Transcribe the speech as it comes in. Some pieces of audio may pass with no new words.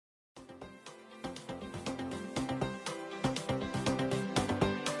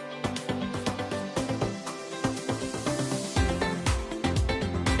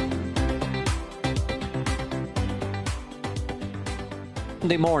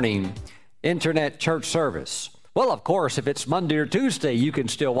Sunday morning internet church service. Well, of course, if it's Monday or Tuesday, you can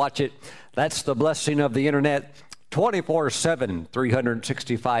still watch it. That's the blessing of the internet 24/7,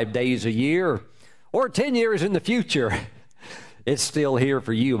 365 days a year, or 10 years in the future. It's still here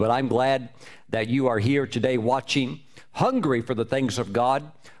for you, but I'm glad that you are here today watching, hungry for the things of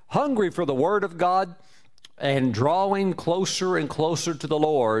God, hungry for the Word of God, and drawing closer and closer to the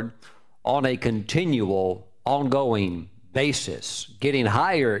Lord on a continual, ongoing basis, getting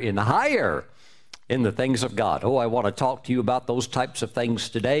higher and higher in the things of God. Oh, I want to talk to you about those types of things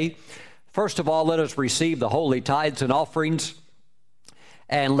today. First of all, let us receive the holy tithes and offerings,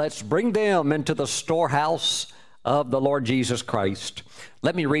 and let's bring them into the storehouse of the Lord Jesus Christ.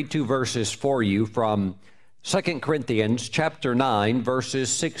 Let me read two verses for you from 2 Corinthians chapter 9, verses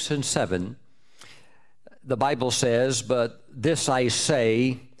 6 and 7. The Bible says, "But this I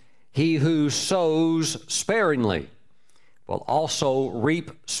say, he who sows sparingly will also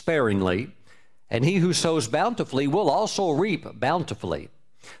reap sparingly, and he who sows bountifully will also reap bountifully.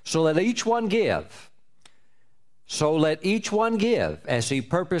 So let each one give. So let each one give as he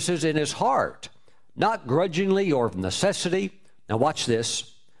purposes in his heart, not grudgingly or of necessity." Now watch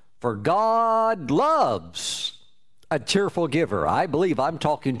this. "For God loves a cheerful giver." I believe I'm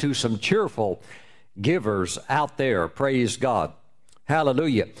talking to some cheerful givers out there. Praise God.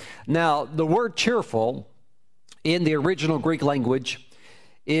 Hallelujah. Now, the word cheerful in the original Greek language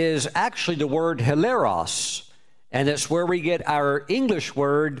is actually the word hilaros, and it's where we get our English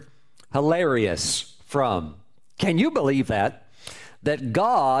word hilarious from. Can you believe that? That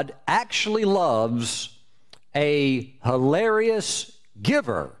God actually loves a hilarious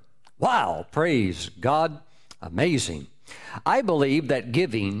giver. Wow, praise God. Amazing. I believe that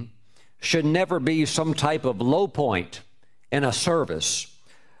giving should never be some type of low point in a service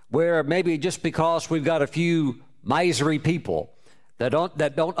where maybe just because we've got a few miserly people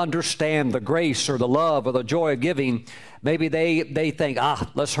that don't understand the grace or the love or the joy of giving, maybe they think,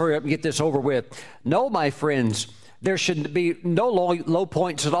 let's hurry up and get this over with. No, my friends, there should be no low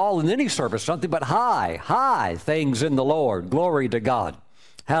points at all in any service, nothing but high things in the Lord. Glory to God.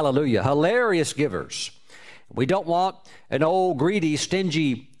 Hallelujah. Hilarious givers. We don't want an old, greedy,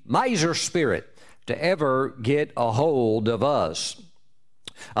 stingy miser spirit to ever get a hold of us.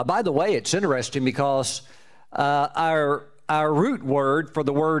 By the way, it's interesting because our root word for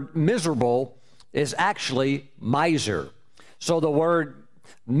the word miserable is actually miser. So the word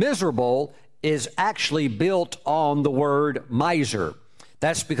miserable is actually built on the word miser.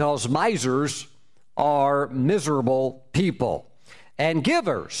 That's because misers are miserable people. And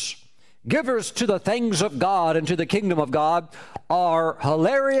givers to the things of God and to the kingdom of God are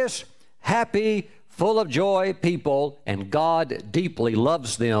hilarious, happy, full of joy people, and God deeply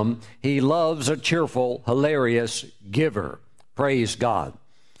loves them. He loves a cheerful, hilarious giver. Praise God.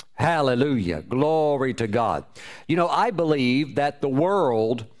 Hallelujah. Glory to God. You know, I believe that the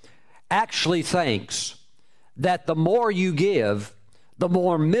world actually thinks that the more you give, the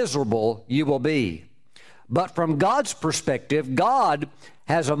more miserable you will be. But from God's perspective, God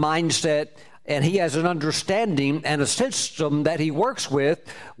has a mindset and he has an understanding and a system that he works with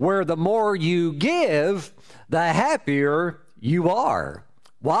where the more you give, the happier you are.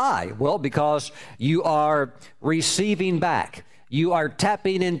 Why? Well, because you are receiving back. You are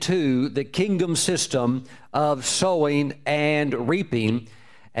tapping into the kingdom system of sowing and reaping.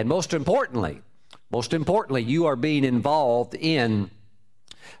 And most importantly, you are being involved in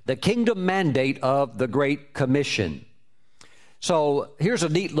the kingdom mandate of the Great Commission. So here's a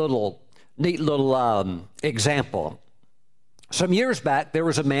neat little example. Some years back, there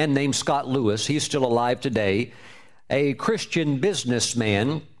was a man named Scott Lewis. He's still alive today, a Christian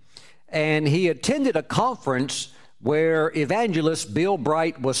businessman, and he attended a conference where evangelist Bill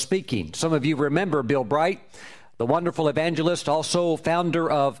Bright was speaking. Some of you remember Bill Bright, the wonderful evangelist, also founder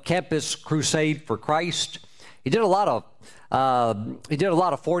of Campus Crusade for Christ. He did a lot of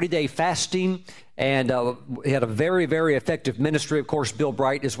 40-day fasting, and he had a very, very effective ministry. Of course, Bill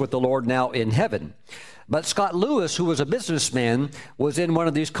Bright is with the Lord now in heaven. But Scott Lewis, who was a businessman, was in one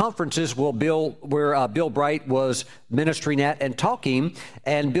of these conferences where Bill Bright was ministering at and talking,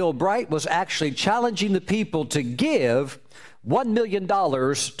 and Bill Bright was actually challenging the people to give $1 million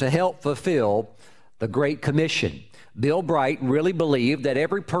to help fulfill the Great Commission. Bill Bright really believed that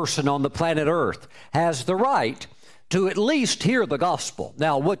every person on the planet Earth has the right to at least hear the gospel.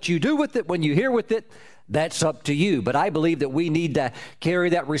 Now, what you do with it when you hear with it, that's up to you. But I believe that we need to carry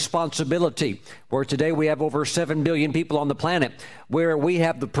that responsibility, where today we have over 7 billion people on the planet, where we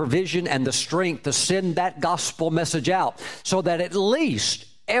have the provision and the strength to send that gospel message out so that at least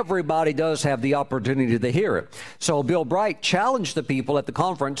everybody does have the opportunity to hear it. So Bill Bright challenged the people at the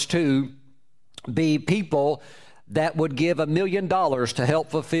conference to be people that would give $1 million to help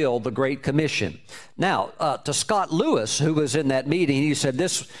fulfill the Great Commission. Now, to Scott Lewis, who was in that meeting, he said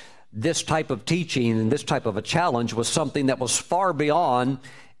this type of teaching and this type of a challenge was something that was far beyond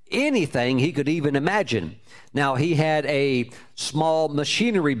anything he could even imagine. Now, he had a small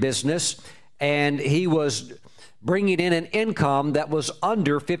machinery business, and he was bringing in an income that was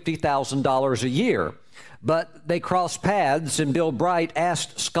under $50,000 a year. But they crossed paths, and Bill Bright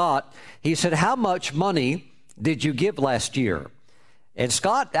asked Scott, he said, how much money did you give last year? And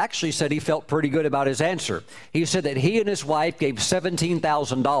Scott actually said he felt pretty good about his answer. He said that he and his wife gave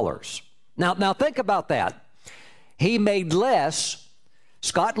 $17,000. Now think about that. He made less,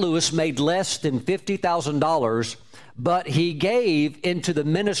 Scott Lewis made less than $50,000, but he gave into the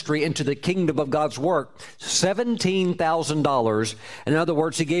ministry, into the kingdom of God's work, $17,000. In other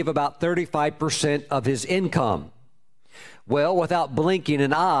words, he gave about 35% of his income. Well, without blinking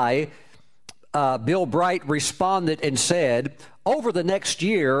an eye, Bill Bright responded and said, over the next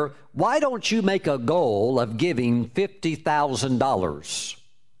year, why don't you make a goal of giving $50,000?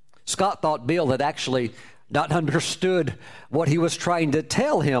 Scott thought Bill had actually not understood what he was trying to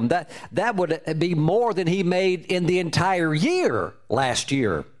tell him. That would be more than he made in the entire year last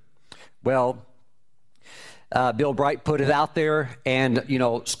year. Well, Bill Bright put it out there, and,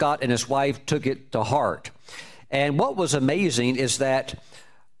 Scott and his wife took it to heart. And what was amazing is that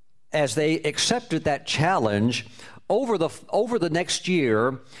as they accepted that challenge, over the next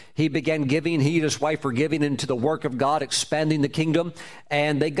year, he began giving, he and his wife were giving into the work of God, expanding the kingdom,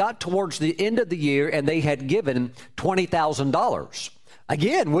 and they got towards the end of the year, and they had given $20,000.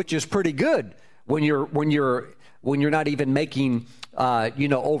 Again, which is pretty good when you're not even making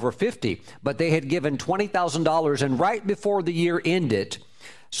over 50. But they had given $20,000, and right before the year ended,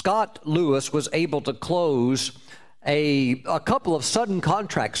 Scott Lewis was able to close a couple of sudden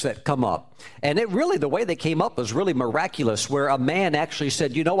contracts that come up. And the way they came up was really miraculous, where a man actually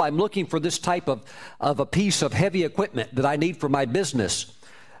said, I'm looking for this type of a piece of heavy equipment that I need for my business.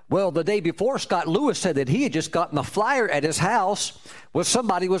 Well, the day before, Scott Lewis said that he had just gotten a flyer at his house where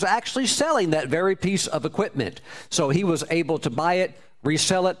somebody was actually selling that very piece of equipment. So he was able to buy it,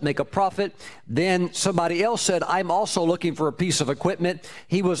 resell it, make a profit. Then somebody else said, I'm also looking for a piece of equipment.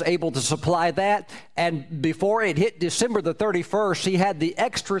 He was able to supply that. And before it hit December the 31st, he had the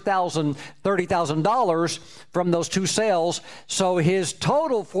extra $30,000 from those two sales. So his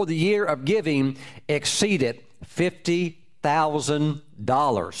total for the year of giving exceeded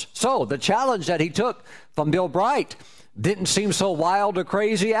 $50,000. So the challenge that he took from Bill Bright didn't seem so wild or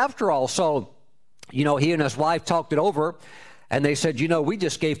crazy after all. So, he and his wife talked it over. And they said, we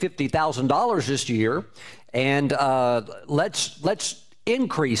just gave $50,000 this year, and let's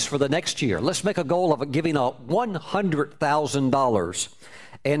increase for the next year. Let's make a goal of giving out $100,000.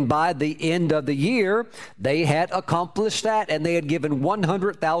 And by the end of the year, they had accomplished that, and they had given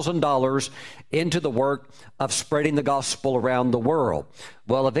 $100,000 into the work of spreading the gospel around the world.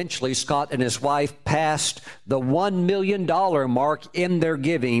 Well, eventually, Scott and his wife passed the $1 million mark in their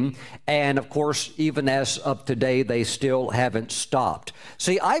giving, and of course, even as of today, they still haven't stopped.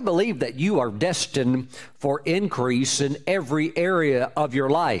 See, I believe that you are destined for increase in every area of your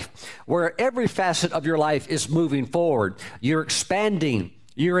life, where every facet of your life is moving forward. You're expanding.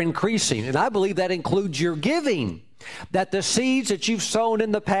 You're increasing, and I believe that includes your giving, that the seeds that you've sown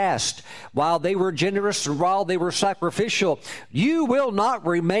in the past, while they were generous and while they were sacrificial, you will not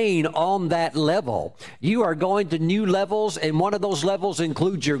remain on that level. You are going to new levels, and one of those levels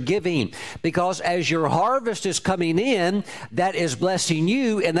includes your giving, because as your harvest is coming in, that is blessing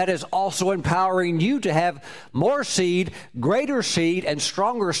you, and that is also empowering you to have more seed, greater seed, and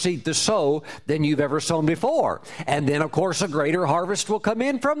stronger seed to sow than you've ever sown before. And then, of course, a greater harvest will come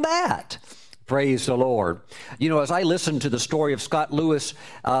in from that. Praise the Lord. As I listened to the story of Scott Lewis,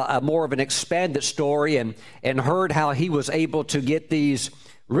 more of an expanded story, and heard how he was able to get these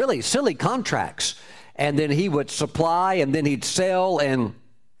really silly contracts, and then he would supply, and then he'd sell, and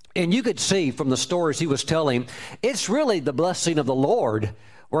you could see from the stories he was telling, it's really the blessing of the Lord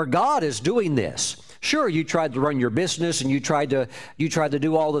where God is doing this. Sure, you tried to run your business, and you tried to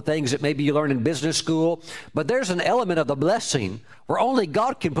do all the things that maybe you learn in business school, but there's an element of the blessing where only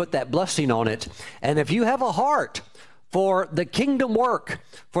God can put that blessing on it. And if you have a heart for the kingdom work,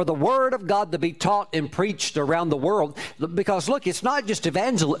 for the word of God to be taught and preached around the world, because look, it's not just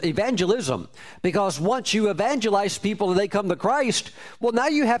evangelism, because once you evangelize people and they come to Christ, well, now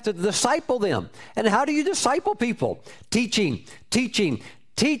you have to disciple them. And how do you disciple people? Teaching,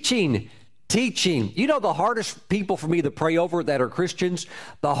 teaching. You know the hardest people for me to pray over that are Christians?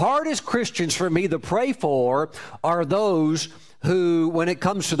 The hardest Christians for me to pray for are those who, when it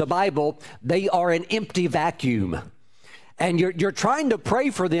comes to the Bible, they are an empty vacuum. And you're trying to pray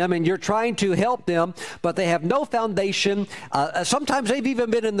for them and you're trying to help them, but they have no foundation. Sometimes they've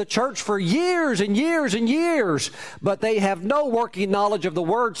even been in the church for years and years and years, but they have no working knowledge of the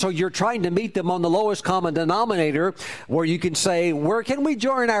Word. So you're trying to meet them on the lowest common denominator where you can say, where can we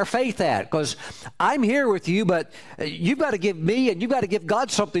join our faith at? Because I'm here with you, but you've got to give me and you've got to give God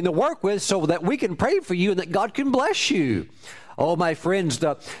something to work with so that we can pray for you and that God can bless you. Oh, my friends,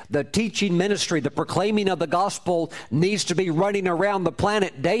 the teaching ministry, the proclaiming of the gospel needs to be running around the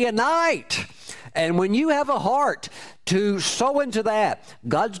planet day and night. And when you have a heart to sow into that,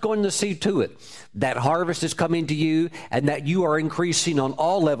 God's going to see to it that harvest is coming to you and that you are increasing on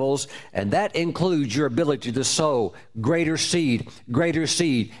all levels. And that includes your ability to sow greater seed,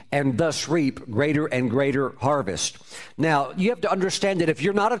 and thus reap greater and greater harvest. Now, you have to understand that if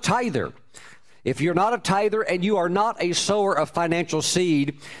you're not a tither, and you are not a sower of financial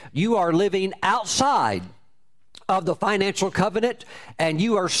seed, you are living outside of the financial covenant, and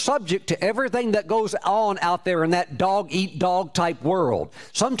you are subject to everything that goes on out there in that dog-eat-dog type world,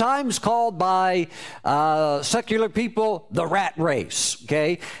 sometimes called by secular people the rat race,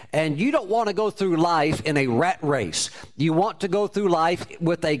 okay? And you don't want to go through life in a rat race. You want to go through life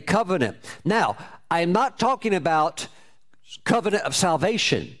with a covenant. Now, I am not talking about covenant of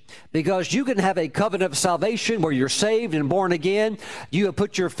salvation, because you can have a covenant of salvation where you're saved and born again. You have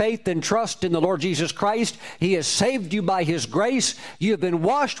put your faith and trust in the Lord Jesus Christ. He has saved you by His grace. You have been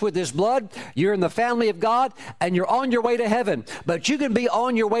washed with His blood. You're in the family of God, and you're on your way to heaven. But you can be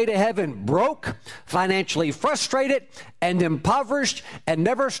on your way to heaven broke, financially frustrated, and impoverished, and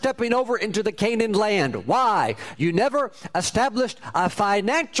never stepping over into the Canaan land. Why? You never established a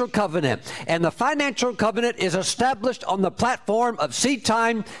financial covenant. And the financial covenant is established on the platform of seed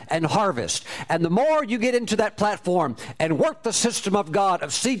time and harvest. And the more you get into that platform and work the system of God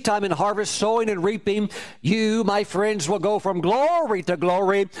of seed time and harvest, sowing and reaping, you, my friends, will go from glory to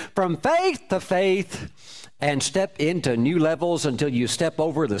glory, from faith to faith, and step into new levels until you step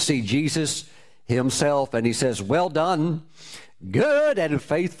over to see Jesus Himself. And He says, well done, good and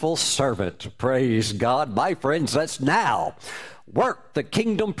faithful servant. Praise God. My friends, let's now work the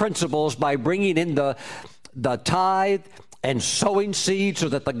kingdom principles by bringing in the tithe and sowing seed so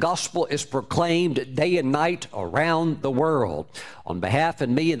that the gospel is proclaimed day and night around the world. On behalf of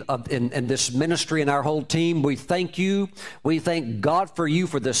me and this ministry and our whole team, we thank you. We thank God for you,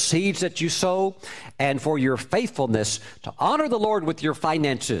 for the seeds that you sow, and for your faithfulness to honor the Lord with your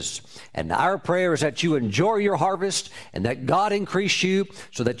finances. And our prayer is that you enjoy your harvest and that God increase you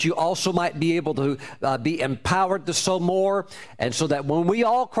so that you also might be able to be empowered to sow more, and so that when we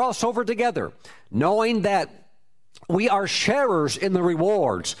all cross over together, knowing that we are sharers in the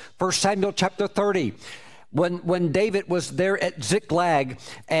rewards. 1 Samuel chapter 30. When David was there at Ziklag,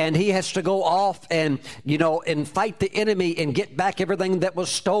 and he has to go off and fight the enemy and get back everything that was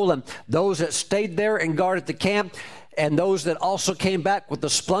stolen. Those that stayed there and guarded the camp, and those that also came back with the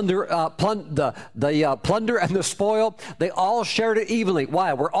plunder and the spoil, they all shared it evenly.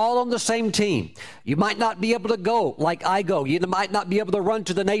 Why? We're all on the same team. You might not be able to go like I go. You might not be able to run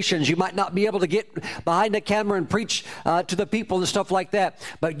to the nations. You might not be able to get behind the camera and preach to the people and stuff like that.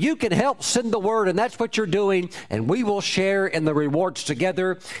 But you can help send the word, and that's what you're doing. And we will share in the rewards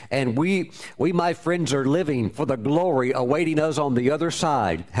together. And we, my friends, are living for the glory awaiting us on the other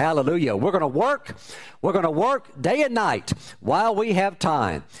side. Hallelujah. We're going to work. We're going to work day and night while we have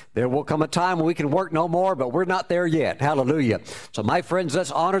time. There will come a time when we can work no more, but we're not there yet. Hallelujah. So, my friends,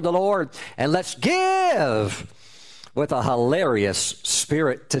 let's honor the Lord and let's give with a hilarious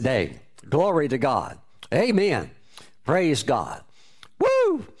spirit today. Glory to God. Amen. Praise God.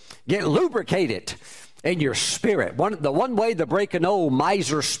 Woo! Get lubricated in your spirit. The one way to break an old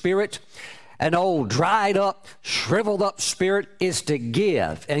miser spirit, an old dried up, shriveled up spirit, is to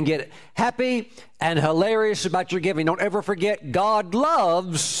give and get happy and hilarious about your giving. Don't ever forget, God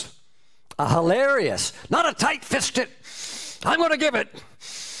loves a hilarious, not a tight-fisted, I'm going to give it,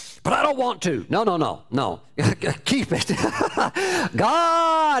 but I don't want to. No. Keep it.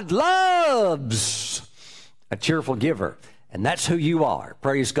 God loves a cheerful giver. And that's who you are.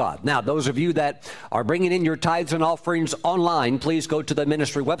 Praise God. Now, those of you that are bringing in your tithes and offerings online, please go to the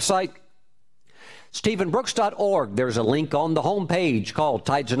ministry website, StephenBrooks.org. There's a link on the home page called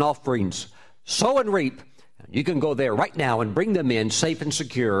Tithes and Offerings. Sow and reap. You can go there right now and bring them in safe and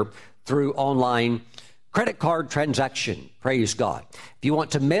secure through online credit card transaction. Praise God. If you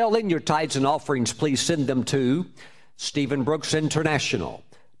want to mail in your tithes and offerings, please send them to Stephen Brooks International,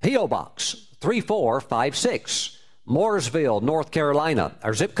 P.O. Box 3456, Mooresville, North Carolina.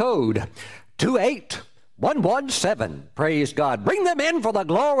 Our zip code 28117. Praise God. Bring them in for the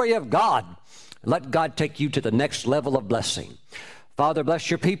glory of God. Let God take you to the next level of blessing. Father,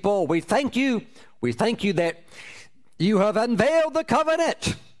 bless your people. We thank you. We thank you that you have unveiled the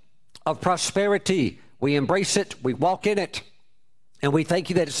covenant of prosperity. We embrace it. We walk in it. And we thank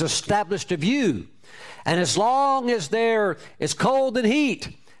you that it's established of you. And as long as there is cold and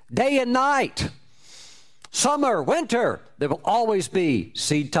heat, day and night, summer, winter, there will always be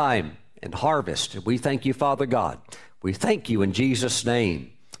seed time and harvest. We thank you, Father God. We thank you in Jesus'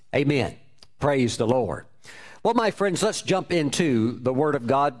 name. Amen. Praise the Lord. Well, my friends, let's jump into the Word of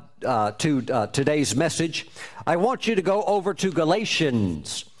God to today's message. I want you to go over to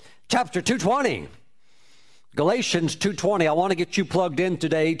Galatians chapter 2:20. Galatians 2:20. I want to get you plugged in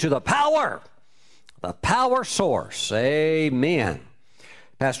today to the power source. Amen.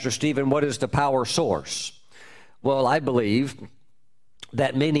 Pastor Stephen, what is the power source? Well, I believe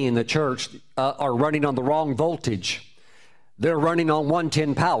that many in the church are running on the wrong voltage. They're running on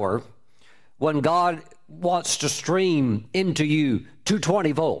 110 power when God wants to stream into you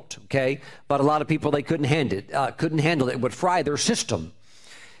 220 volt, okay? But a lot of people, they couldn't handle it. It would fry their system.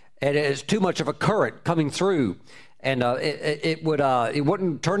 And it is too much of a current coming through, and it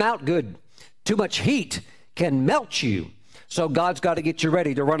wouldn't turn out good. Too much heat can melt you. So God's got to get you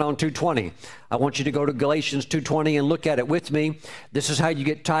ready to run on 220. I want you to go to Galatians 2:20 and look at it with me. This is how you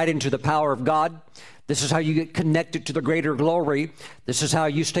get tied into the power of God. This is how you get connected to the greater glory. This is how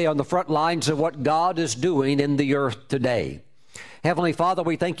you stay on the front lines of what God is doing in the earth today. Heavenly Father,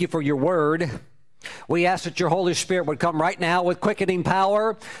 we thank you for your word. We ask that your Holy Spirit would come right now with quickening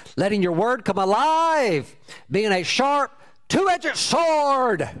power, letting your word come alive, being a sharp, two-edged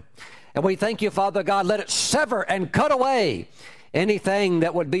sword. And we thank you, Father God, let it sever and cut away anything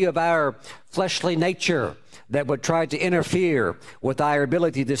that would be of our fleshly nature that would try to interfere with our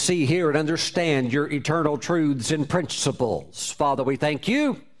ability to see, hear, and understand your eternal truths and principles. Father, we thank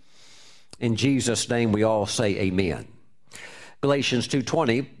you. In Jesus' name we all say amen. Galatians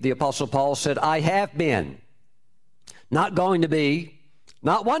 2:20, the Apostle Paul said, I have been, not going to be,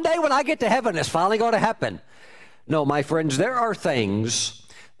 not one day when I get to heaven, it's finally going to happen. No, my friends, there are things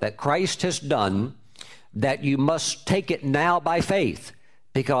that Christ has done that you must take it now by faith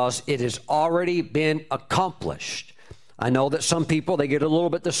because it has already been accomplished. I know that some people, they get a little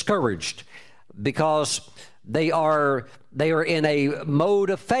bit discouraged because they are in a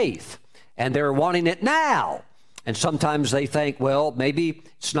mode of faith and they're wanting it now. And sometimes they think, well, maybe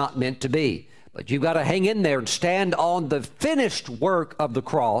it's not meant to be. But you've got to hang in there and stand on the finished work of the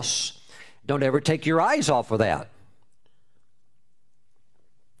cross. Don't ever take your eyes off of that.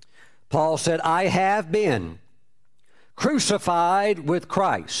 Paul said, I have been crucified with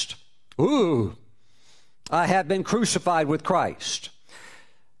Christ. Ooh, I have been crucified with Christ.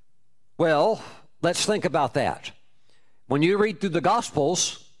 Well, let's think about that. When you read through the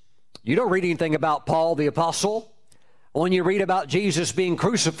Gospels, you don't read anything about Paul the Apostle. When you read about Jesus being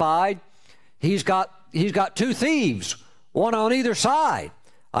crucified, he's got two thieves, one on either side.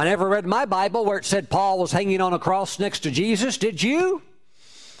 I never read my Bible where it said Paul was hanging on a cross next to Jesus. Did you?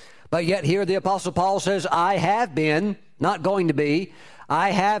 But yet here the Apostle Paul says, I have been, not going to be,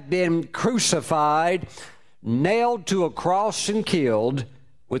 I have been crucified, nailed to a cross and killed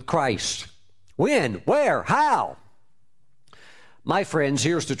with Christ. When? Where? How? My friends,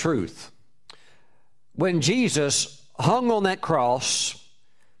 here's the truth. When Jesus hung on that cross,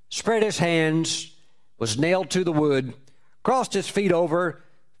 spread his hands, was nailed to the wood, crossed his feet over,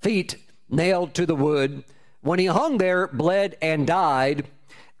 feet nailed to the wood, when he hung there, bled and died,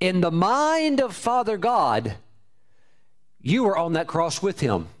 in the mind of Father God, you were on that cross with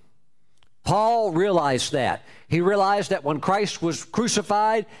him. Paul realized that. He realized that when Christ was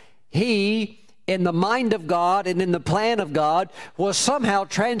crucified, he, in the mind of God and in the plan of God, was somehow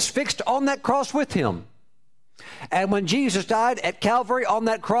transfixed on that cross with him. And when Jesus died at Calvary on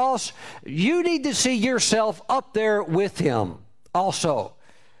that cross, you need to see yourself up there with him also.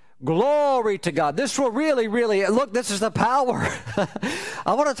 Glory to God. This will really, look, this is the power.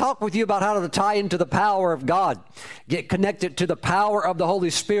 I want to talk with you about how to tie into the power of God, get connected to the power of the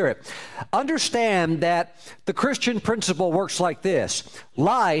Holy Spirit. Understand that the Christian principle works like this.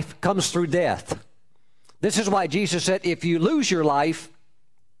 Life comes through death. This is why Jesus said, if you lose your life,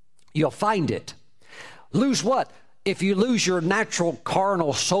 you'll find it. Lose what? If you lose your natural,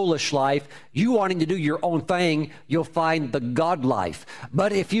 carnal, soulish life, you wanting to do your own thing, you'll find the God life.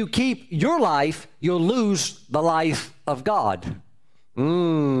 But if you keep your life, you'll lose the life of God.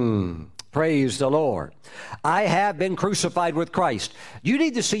 Praise the Lord. I have been crucified with Christ. You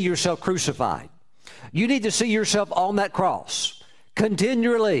need to see yourself crucified. You need to see yourself on that cross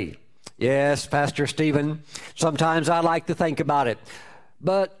continually. Yes, Pastor Stephen, sometimes I like to think about it.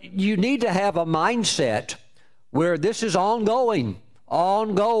 But you need to have a mindset where this is ongoing,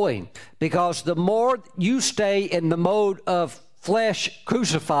 because the more you stay in the mode of flesh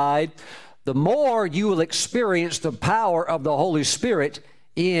crucified, the more you will experience the power of the Holy Spirit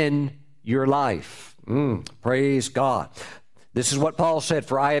in your life. Praise God. This is what Paul said,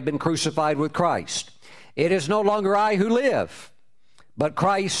 for I have been crucified with Christ. It is no longer I who live, but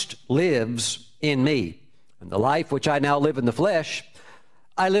Christ lives in me. And the life which I now live in the flesh,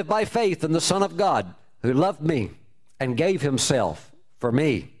 I live by faith in the Son of God, who loved me and gave himself for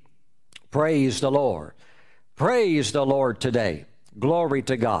me. Praise the Lord. Praise the Lord today. Glory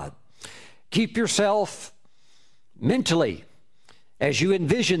to God. Keep yourself mentally, as you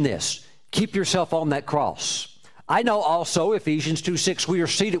envision this, keep yourself on that cross. I know also, Ephesians 2:6, we are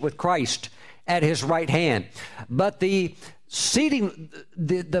seated with Christ at his right hand. But the seating,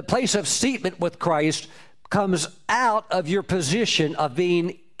 the place of seatment with Christ comes out of your position of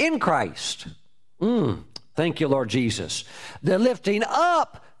being in Christ. Thank you, Lord Jesus. The lifting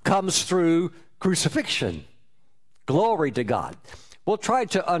up comes through crucifixion. Glory to God. We'll try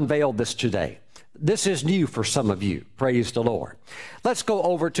to unveil this today. This is new for some of you. Praise the Lord. Let's go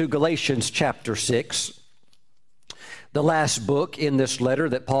over to Galatians chapter 6, the last book in this letter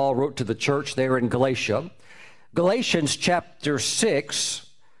that Paul wrote to the church there in Galatia. Galatians chapter 6,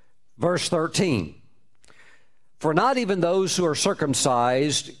 verse 13. For not even those who are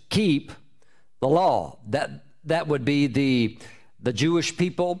circumcised keep the law. That would be the Jewish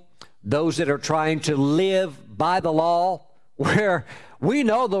people, those that are trying to live by the law, where we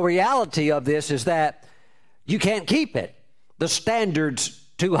know the reality of this is that you can't keep it. The standard's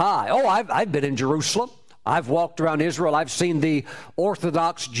too high. Oh, I've been in Jerusalem. I've walked around Israel. I've seen the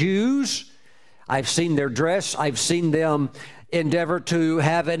Orthodox Jews. I've seen their dress. I've seen them endeavor to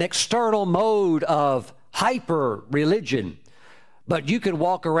have an external mode of hyper religion. But you can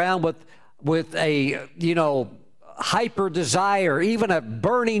walk around with a, hyper desire, even a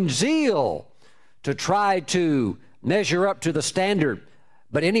burning zeal to try to measure up to the standard.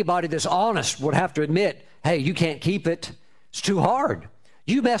 But anybody that's honest would have to admit, hey, you can't keep it. It's too hard.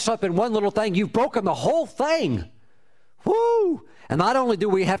 You mess up in one little thing, you've broken the whole thing. Woo! And not only do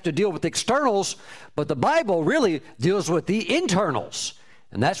we have to deal with the externals, but the Bible really deals with the internals.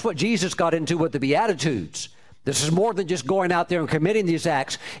 And that's what Jesus got into with the Beatitudes. This is more than just going out there and committing these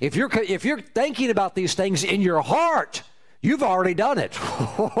acts. If you're thinking about these things in your heart, you've already done it.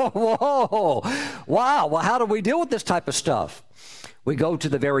 Whoa. Wow. Well, how do we deal with this type of stuff? We go to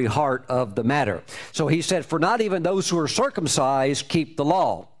the very heart of the matter. So he said, for not even those who are circumcised keep the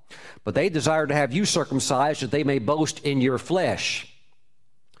law, but they desire to have you circumcised that they may boast in your flesh.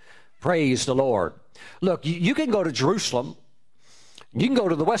 Praise the Lord. Look, you can go to Jerusalem. You can go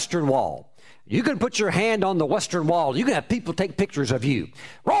to the Western Wall. You can put your hand on the Western Wall. You can have people take pictures of you.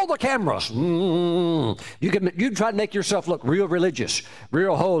 Roll the cameras. You can try to make yourself look real religious,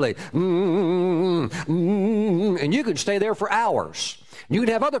 real holy. And you can stay there for hours. You can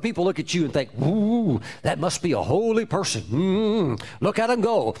have other people look at you and think, ooh, that must be a holy person. Look at them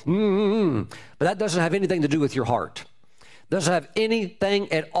go. But that doesn't have anything to do with your heart. Doesn't have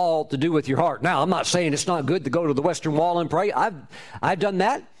anything at all to do with your heart. Now, I'm not saying it's not good to go to the Western Wall and pray. I've done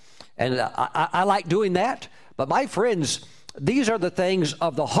that. And I like doing that. But my friends, these are the things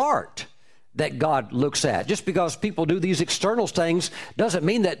of the heart that God looks at. Just because people do these external things doesn't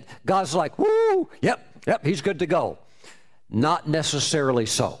mean that God's like, woo, yep, he's good to go. Not necessarily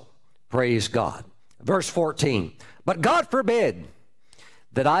so. Praise God. Verse 14. But God forbid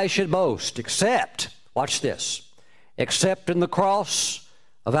that I should boast except, watch this, except in the cross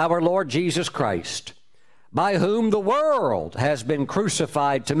of our Lord Jesus Christ, by whom the world has been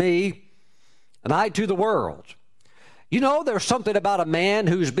crucified to me, and I to the world. You know, there's something about a man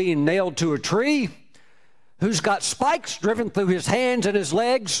who's being nailed to a tree, who's got spikes driven through his hands and his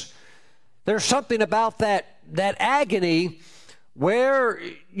legs. There's something about that agony where,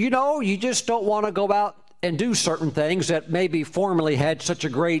 you just don't want to go out and do certain things that maybe formerly had such a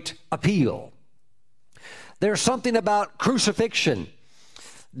great appeal. There's something about crucifixion,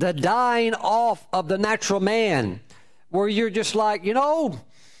 the dying off of the natural man, where you're just like,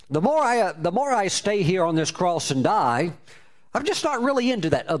 the more I stay here on this cross and die, I'm just not really into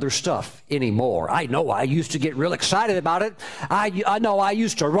that other stuff anymore. I know I used to get real excited about it. I know I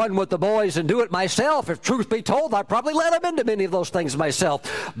used to run with the boys and do it myself. If truth be told, I probably led them into many of those things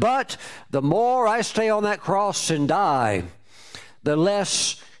myself. But the more I stay on that cross and die, the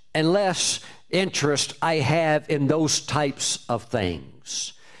less and less interest I have in those types of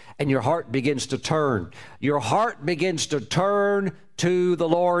things. And your heart begins to turn. Your heart begins to turn to the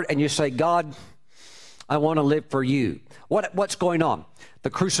Lord, and you say, God, I want to live for you. What's going on?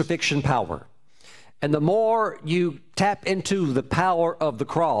 The crucifixion power. And the more you tap into the power of the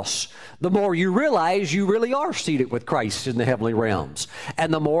cross, the more you realize you really are seated with Christ in the heavenly realms.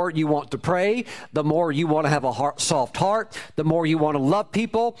 And the more you want to pray, the more you want to have a soft heart, the more you want to love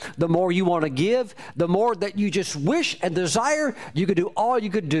people, the more you want to give, the more that you just wish and desire you could do all you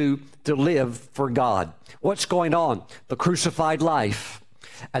could do to live for God. What's going on? The crucified life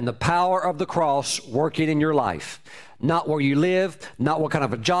and the power of the cross working in your life. Not where you live, not what kind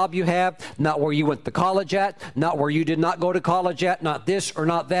of a job you have, not where you went to college at, not where you did not go to college at, not this or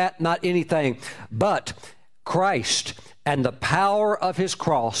not that, not anything, but Christ and the power of his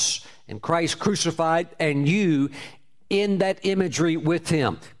cross, and Christ crucified, and you in that imagery with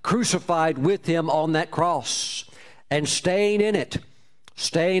him, crucified with him on that cross, and staying in it.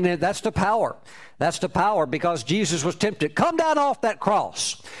 Staying in it, that's the power. That's the power, because Jesus was tempted. Come down off that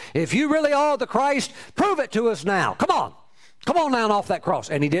cross. If you really are the Christ, prove it to us now. Come on. Come on down off that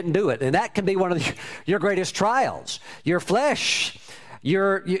cross. And he didn't do it. And that can be one of your greatest trials. Your flesh,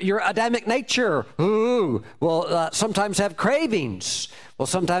 your Adamic nature, will sometimes have cravings, will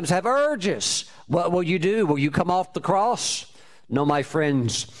sometimes have urges. What will you do? Will you come off the cross? No, my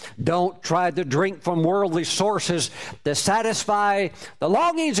friends, don't try to drink from worldly sources to satisfy the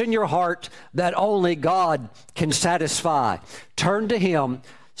longings in your heart that only God can satisfy. Turn to him.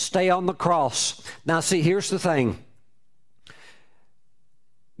 Stay on the cross. Now, see, here's the thing.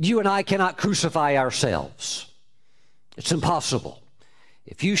 You and I cannot crucify ourselves. It's impossible.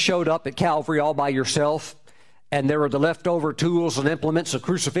 If you showed up at Calvary all by yourself and there were the leftover tools and implements of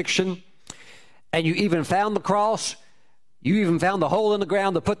crucifixion, and you even found the cross, you even found the hole in the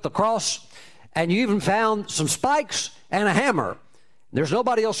ground to put the cross, and you even found some spikes and a hammer. There's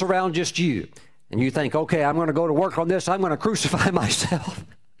nobody else around, just you. And you think, okay, I'm going to go to work on this. I'm going to crucify myself.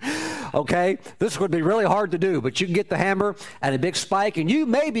 Okay, this would be really hard to do, but you can get the hammer and a big spike, and you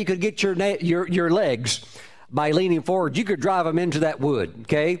maybe could get your legs by leaning forward. You could drive them into that wood,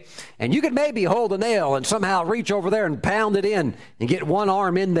 okay? And you could maybe hold a nail and somehow reach over there and pound it in and get one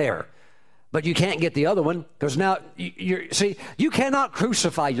arm in there. But you can't get the other one, because now, you cannot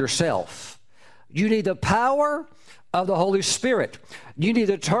crucify yourself. You need the power of the Holy Spirit. You need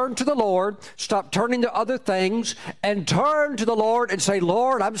to turn to the Lord, stop turning to other things, and turn to the Lord and say,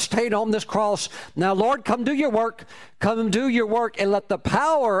 Lord, I'm staying on this cross. Now, Lord, come do your work. Come do your work, and let the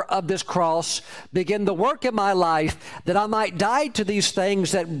power of this cross begin the work in my life, that I might die to these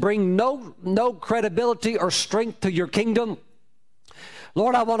things that bring no credibility or strength to your kingdom.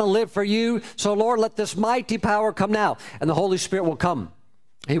 Lord, I want to live for you. So, Lord, let this mighty power come now. And the Holy Spirit will come.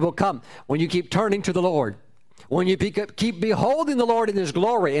 He will come when you keep turning to the Lord. When you keep beholding the Lord in his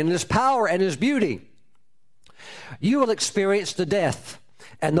glory and his power and his beauty, you will experience the death.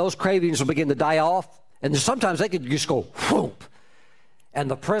 And those cravings will begin to die off. And sometimes they could just go, whoop. And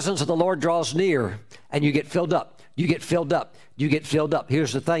the presence of the Lord draws near, and you get filled up. You get filled up. You get filled up.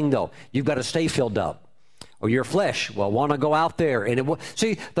 Here's the thing, though. You've got to stay filled up, or your flesh will want to go out there. And it will.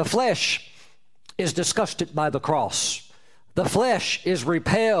 See, the flesh is disgusted by the cross. The flesh is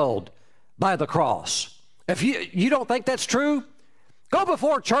repelled by the cross. If you don't think that's true, go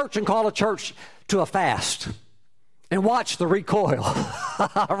before church and call a church to a fast and watch the recoil.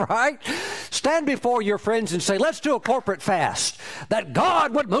 All right? Stand before your friends and say, let's do a corporate fast, that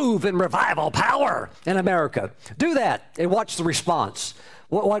God would move in revival power in America. Do that and watch the response.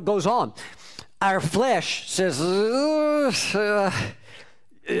 What goes on? Our flesh says,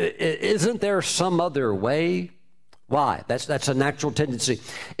 isn't there some other way? Why? That's a natural tendency.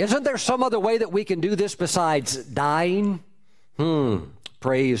 Isn't there some other way that we can do this besides dying?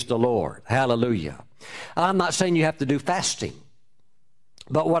 Praise the Lord. Hallelujah. I'm not saying you have to do fasting.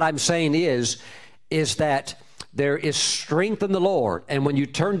 But what I'm saying is that there is strength in the Lord. And when you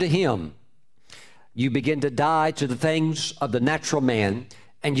turn to him, you begin to die to the things of the natural man,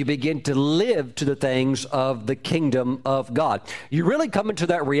 and you begin to live to the things of the kingdom of God. You really come into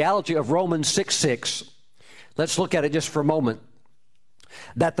that reality of Romans 6:6. Let's look at it just for a moment.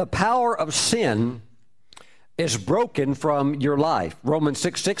 That the power of sin is broken from your life. Romans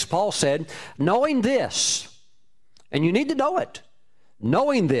 6:6, Paul said, knowing this, and you need to know it,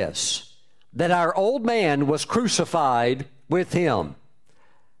 knowing this, that our old man was crucified with him.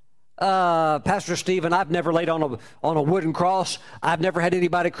 Pastor Stephen, I've never laid on a wooden cross. I've never had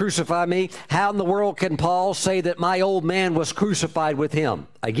anybody crucify me. How in the world can Paul say that my old man was crucified with him?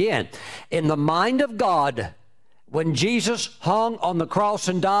 Again, in the mind of God, When Jesus hung on the cross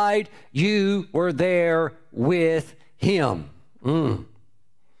and died, you were there with him.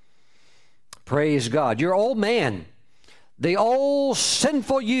 Praise God. Your old man, the old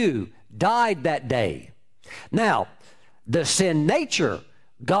sinful you, died that day. Now, the sin nature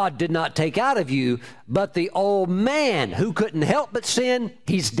God did not take out of you, but the old man who couldn't help but sin,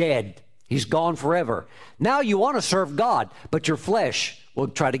 he's dead. He's gone forever. Now you want to serve God, but your flesh will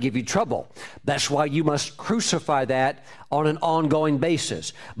try to give you trouble. That's why you must crucify that on an ongoing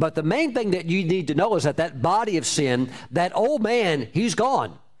basis. But the main thing that you need to know is that that body of sin, that old man, he's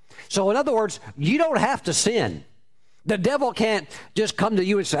gone. So in other words, you don't have to sin. The devil can't just come to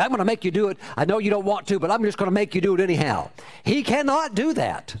you and say, I'm going to make you do it. I know you don't want to, but I'm just going to make you do it anyhow. He cannot do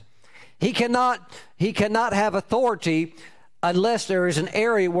that. He cannot have authority unless there is an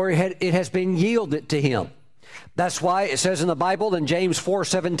area where it has been yielded to him. That's why it says in the Bible in James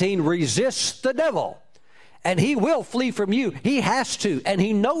 4:17, resist the devil, and he will flee from you. He has to, and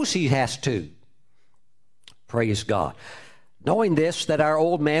he knows he has to. Praise God. Knowing this, that our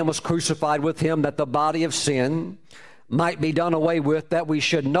old man was crucified with him, that the body of sin might be done away with, that we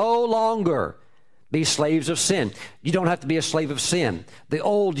should no longer be slaves of sin. You don't have to be a slave of sin. The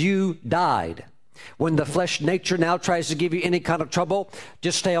old you died. When the flesh nature now tries to give you any kind of trouble,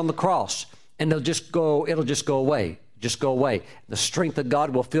 just stay on the cross, and it'll just go away. Just go away. The strength of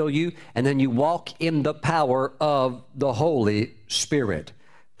God will fill you, and then you walk in the power of the Holy Spirit.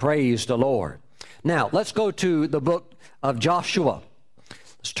 Praise the Lord. Now, let's go to the book of Joshua.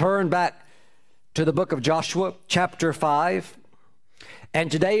 Let's turn back to the book of Joshua, chapter 5. And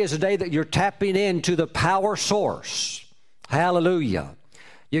today is a day that you're tapping into the power source. Hallelujah.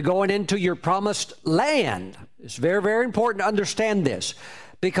 You're going into your promised land. It's very, very important to understand this,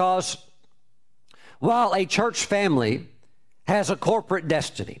 because while a church family has a corporate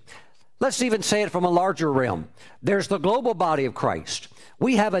destiny, let's even say it from a larger realm. There's the global body of Christ.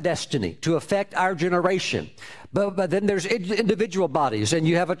 We have a destiny to affect our generation. But then there's individual bodies, and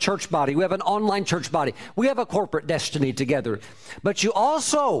you have a church body. We have an online church body. We have a corporate destiny together. But you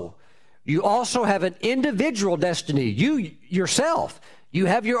also have an individual destiny. You yourself, you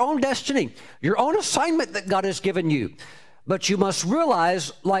have your own destiny, your own assignment that God has given you. But you must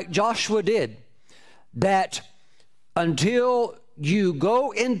realize, like Joshua did, that until you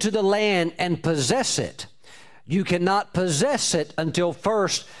go into the land and possess it, you cannot possess it until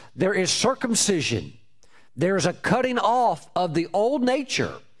first there is circumcision. There's a cutting off of the old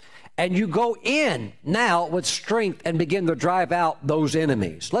nature, and you go in now with strength and begin to drive out those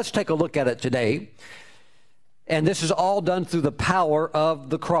enemies. Let's take a look at it today. And this is all done through the power of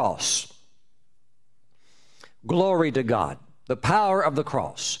the cross. Glory to God. The power of the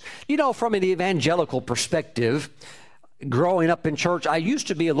cross. You know, from an evangelical perspective, growing up in church, I used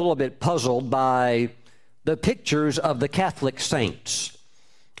to be a little bit puzzled by the pictures of the Catholic saints.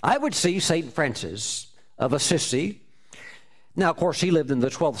 I would see St. Francis of Assisi. Now, of course, he lived in the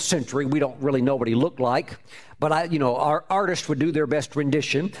 12th century. We don't really know what he looked like, but our artists would do their best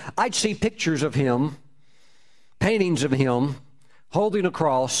rendition. I'd see pictures of him, paintings of him, holding a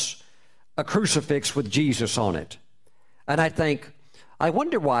cross, a crucifix with Jesus on it. And I think, I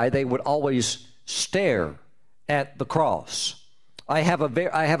wonder why they would always stare at the cross. I have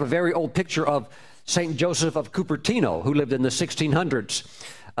a very old picture of St. Joseph of Cupertino, who lived in the 1600s.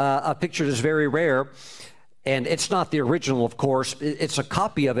 A picture that's very rare, and it's not the original, of course. It's a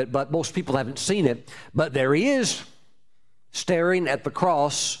copy of it, but most people haven't seen it. But there he is, staring at the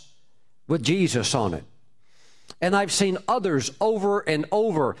cross with Jesus on it. And I've seen others over and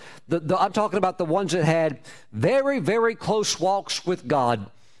over. I'm talking about the ones that had very, very close walks with God,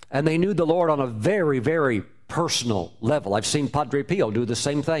 and they knew the Lord on a very, very personal level. I've seen Padre Pio do the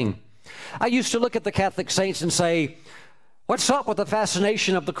same thing. I used to look at the Catholic saints and say, what's up with the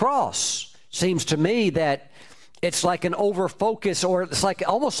fascination of the cross? Seems to me that it's like an over-focus, or it's like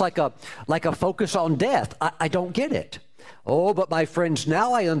almost like a focus on death. I don't get it. Oh, but my friends,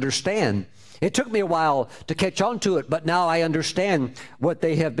 now I understand. It took me a while to catch on to it, but now I understand what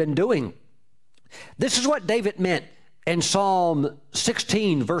they have been doing. This is what David meant in Psalm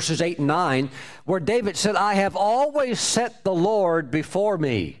 16, verses 8 and 9, where David said, I have always set the Lord before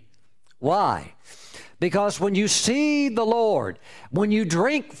me. Why? Because when you see the Lord, when you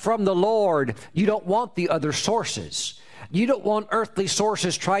drink from the Lord, you don't want the other sources. You don't want earthly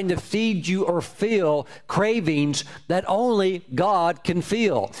sources trying to feed you or fill cravings that only God can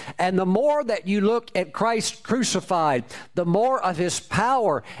fill. And the more that you look at Christ crucified, the more of His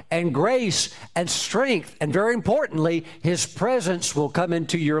power and grace and strength, and very importantly, His presence will come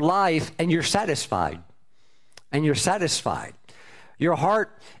into your life, and you're satisfied. And you're satisfied. Your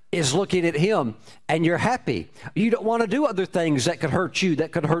heart is looking at him and you're happy. You don't want to do other things that could hurt you,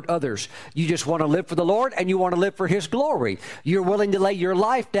 that could hurt others. You just want to live for the Lord and you want to live for his glory. You're willing to lay your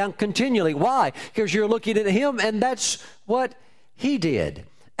life down continually. Why? Because you're looking at him and that's what he did.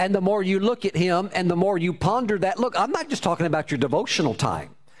 And the more you look at him and the more you ponder that, look, I'm not just talking about your devotional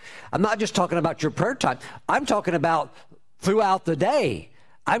time. I'm not just talking about your prayer time. I'm talking about throughout the day.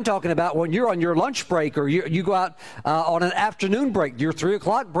 I'm talking about when you're on your lunch break or you go out on an afternoon break, your 3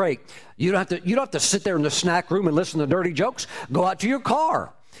 o'clock break. You don't have to sit there in the snack room and listen to dirty jokes. Go out to your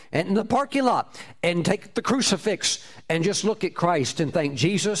car and in the parking lot and take the crucifix and just look at Christ and think,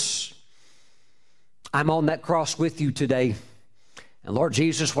 Jesus, I'm on that cross with you today. And Lord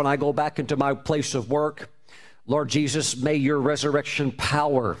Jesus, when I go back into my place of work, Lord Jesus, may your resurrection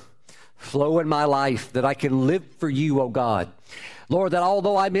power flow in my life that I can live for you, oh God. Lord, that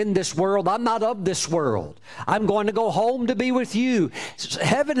although I'm in this world, I'm not of this world. I'm going to go home to be with you.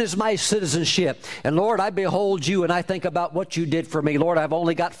 Heaven is my citizenship. And Lord, I behold you and I think about what you did for me. Lord, I've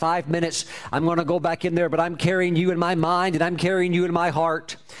only got 5 minutes. I'm going to go back in there, but I'm carrying you in my mind and I'm carrying you in my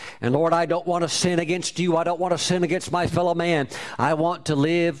heart. And Lord, I don't want to sin against you. I don't want to sin against my fellow man. I want to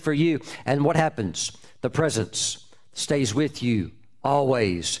live for you. And what happens? The presence stays with you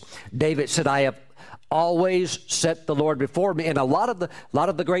always. David said, I have always set the Lord before me. And a lot of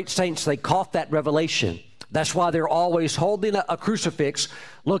the great saints, they caught that revelation. That's why they're always holding a crucifix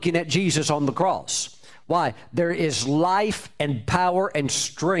looking at Jesus on the cross. Why? There is life and power and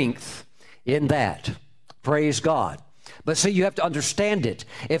strength in that. Praise God. But see, you have to understand it.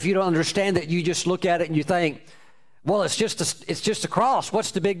 If you don't understand it, you just look at it and you think, well, it's just a cross.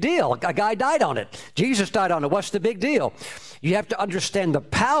 What's the big deal? A guy died on it. Jesus died on it. What's the big deal? You have to understand the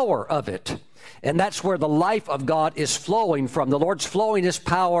power of it. And that's where the life of God is flowing from. The Lord's flowing his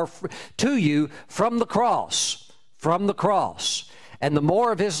power to you from the cross. From the cross. And the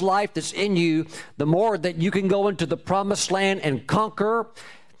more of his life that's in you, the more that you can go into the promised land and conquer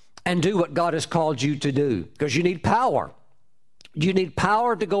and do what God has called you to do. Because you need power. You need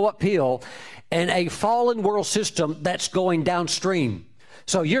power to go uphill in a fallen world system that's going downstream.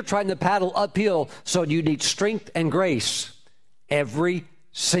 So you're trying to paddle uphill, so you need strength and grace every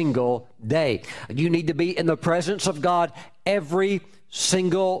single day. You need to be in the presence of God every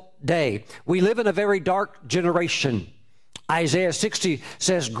single day. We live in a very dark generation. Isaiah 60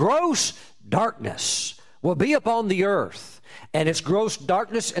 says, gross darkness will be upon the earth. And it's gross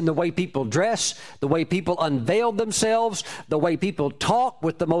darkness in the way people dress, the way people unveil themselves, the way people talk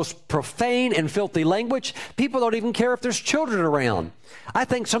with the most profane and filthy language. People don't even care if there's children around. I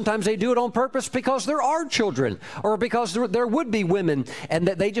think sometimes they do it on purpose because there are children or because there would be women and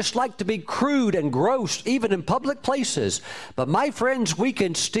that they just like to be crude and gross even in public places. But my friends, we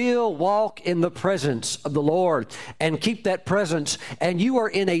can still walk in the presence of the Lord and keep that presence. And you are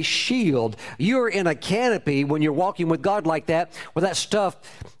in a shield. You are in a canopy when you're walking with God like that, where that stuff,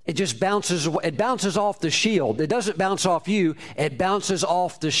 it just bounces off the shield. It doesn't bounce off you. It bounces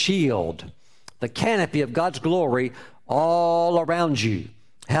off the shield. The canopy of God's glory all around you.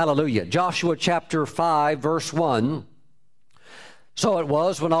 Hallelujah. Joshua chapter 5, verse 1. So it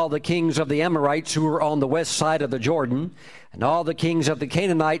was when all the kings of the Amorites who were on the west side of the Jordan and all the kings of the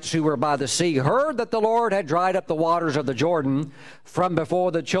Canaanites who were by the sea heard that the Lord had dried up the waters of the Jordan from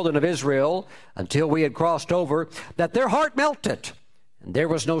before the children of Israel until we had crossed over, that their heart melted, and there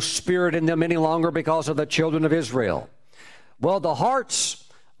was no spirit in them any longer because of the children of Israel. Well, the hearts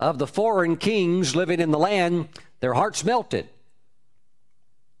of the foreign kings living in the land, their hearts melted.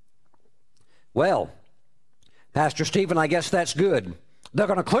 Well, Pastor Stephen, I guess that's good. They're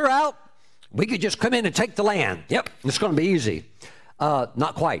going to clear out. We could just come in and take the land. Yep, it's going to be easy.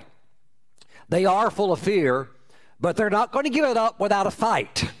 Not quite. They are full of fear, but they're not going to give it up without a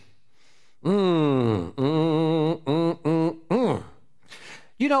fight. You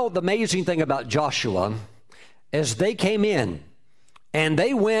know, the amazing thing about Joshua is they came in and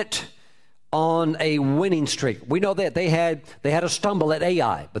they went on a winning streak. We know that they had a stumble at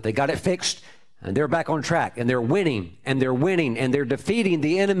Ai, but they got it fixed, and they're back on track, and they're winning, and they're defeating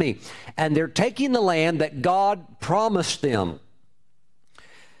the enemy, and they're taking the land that God promised them.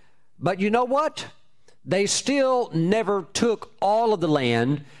 But you know what? They still never took all of the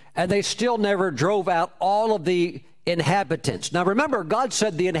land, and they still never drove out all of the inhabitants. Now remember, God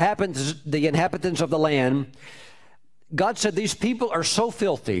said the inhabitants of the land, God said these people are so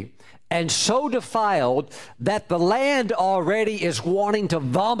filthy and so defiled that the land already is wanting to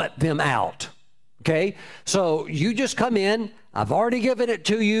vomit them out. Okay? So you just come in, I've already given it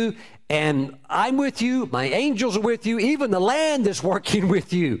to you, and I'm with you, my angels are with you, even the land is working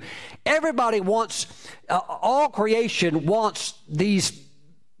with you. Everybody wants, all creation wants these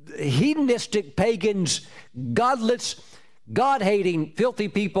hedonistic pagans, godless, God-hating, filthy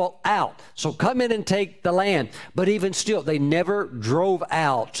people out. So come in and take the land. But even still, they never drove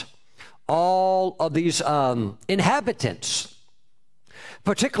out all of these inhabitants,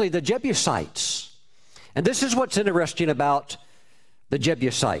 particularly the Jebusites. And this is what's interesting about the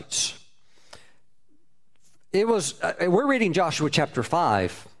Jebusites. We're reading Joshua chapter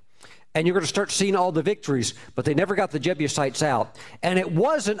 5, and you're going to start seeing all the victories, but they never got the Jebusites out. And it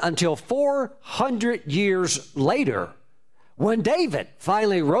wasn't until 400 years later when David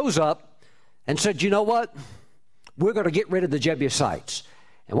finally rose up and said, you know what? We're going to get rid of the Jebusites.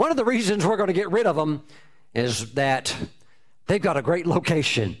 And one of the reasons we're going to get rid of them is that they've got a great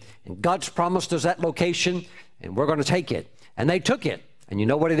location. And God's promised us that location, and we're going to take it. And they took it. And you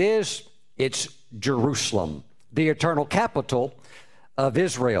know what it is? It's Jerusalem, the eternal capital of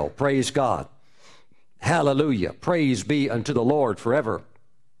Israel. Praise God. Hallelujah. Praise be unto the Lord forever.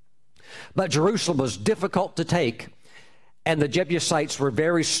 But Jerusalem was difficult to take, and the Jebusites were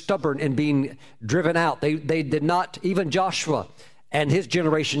very stubborn in being driven out. They did not, even Joshua and his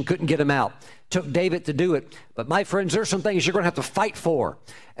generation couldn't get them out. Took David to do it. But my friends, there's some things you're going to have to fight for.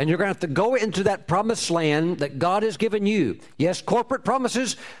 And you're going to have to go into that promised land that God has given you. Yes, corporate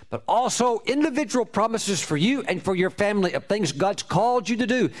promises, but also individual promises for you and for your family of things God's called you to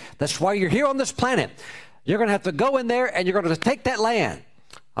do. That's why you're here on this planet. You're going to have to go in there and you're going to take that land.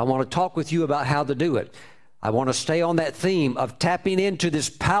 I want to talk with you about how to do it. I want to stay on that theme of tapping into this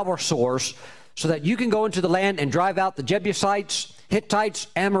power source so that you can go into the land and drive out the Jebusites, Hittites,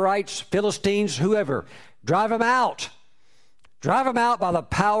 Amorites, Philistines, whoever. Drive them out. Drive them out by the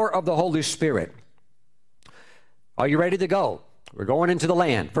power of the Holy Spirit. Are you ready to go? We're going into the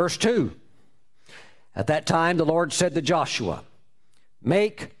land. Verse 2. At that time, the Lord said to Joshua,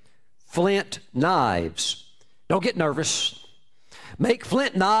 make flint knives. Don't get nervous. Make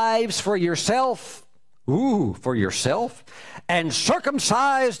flint knives for yourself. For yourself. And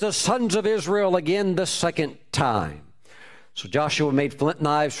circumcise the sons of Israel again the second time. So Joshua made flint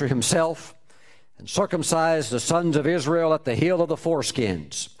knives for himself and circumcised the sons of Israel at the hill of the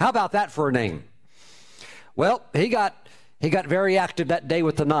foreskins. How about that for a name? Well, he got very active that day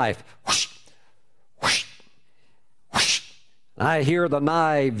with the knife. Whoosh, whoosh, whoosh. I hear the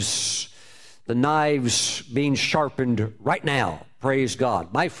knives being sharpened right now. Praise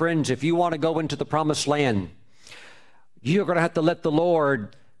God. My friends, if you want to go into the promised land, you're going to have to let the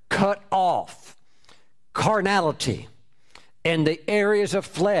Lord cut off carnality and the areas of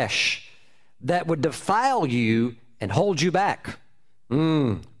flesh that would defile you and hold you back.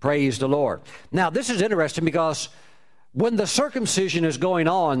 Praise the Lord. Now, this is interesting because when the circumcision is going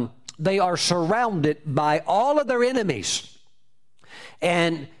on, they are surrounded by all of their enemies.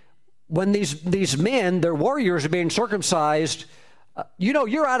 And when these men, their warriors, are being circumcised,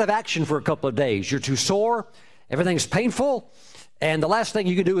 you're out of action for a couple of days. You're too sore. Everything's painful. And the last thing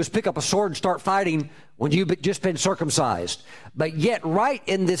you can do is pick up a sword and start fighting when you've just been circumcised. But yet, right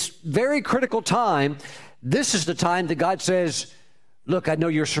in this very critical time, this is the time that God says, look, I know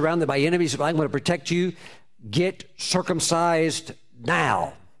you're surrounded by enemies, but I'm going to protect you. Get circumcised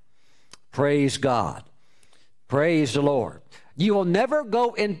now. Praise God. Praise the Lord. You will never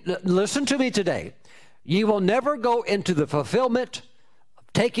go in, listen to me today. You will never go into the fulfillment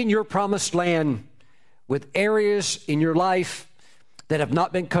of taking your promised land with areas in your life that have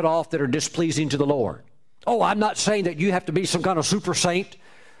not been cut off that are displeasing to the Lord. Oh, I'm not saying that you have to be some kind of super saint.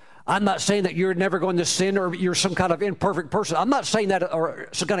 I'm not saying that you're never going to sin or you're some kind of imperfect person. I'm not saying that, or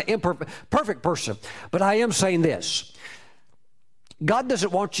some kind of perfect person. But I am saying this. God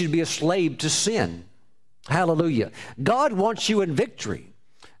doesn't want you to be a slave to sin. Hallelujah. God wants you in victory.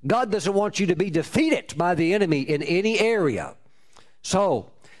 God doesn't want you to be defeated by the enemy in any area.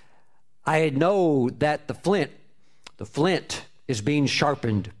 So I know that the flint is being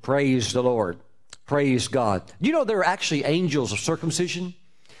sharpened. Praise the Lord. Praise God. You know there are actually angels of circumcision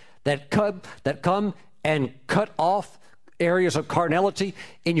that come and cut off areas of carnality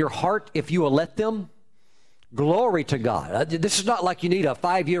in your heart if you will let them. Glory to God. This is not like you need a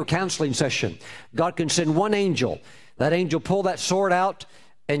 5-year counseling session. God can send one angel. That angel pull that sword out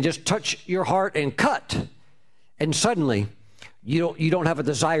and just touch your heart and cut. And suddenly, you don't have a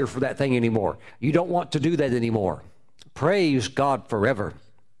desire for that thing anymore. You don't want to do that anymore. Praise God forever.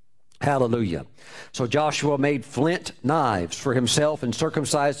 Hallelujah. So Joshua made flint knives for himself and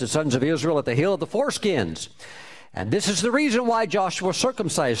circumcised the sons of Israel at the hill of the foreskins. And this is the reason why Joshua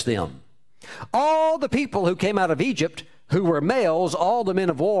circumcised them. All the people who came out of Egypt, who were males, all the men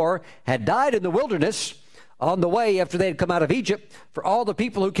of war, had died in the wilderness on the way after they had come out of Egypt, for all the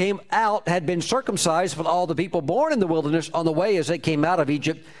people who came out had been circumcised, but all the people born in the wilderness on the way as they came out of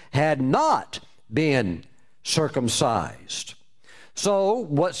Egypt had not been circumcised. So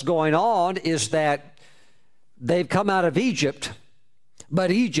what's going on is that they've come out of Egypt,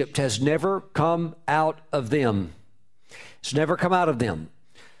 but Egypt has never come out of them. It's never come out of them.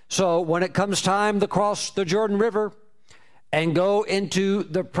 So when it comes time to cross the Jordan River and go into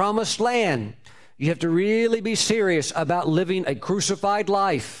the promised land, you have to really be serious about living a crucified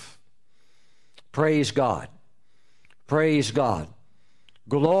life. Praise God. Praise God.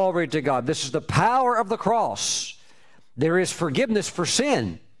 Glory to God. This is the power of the cross. There is forgiveness for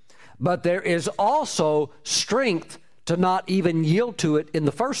sin, but there is also strength to not even yield to it in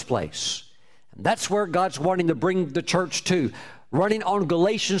the first place. And that's where God's wanting to bring the church to, running on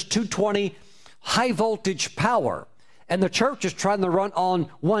Galatians 2:20, high voltage power. And the church is trying to run on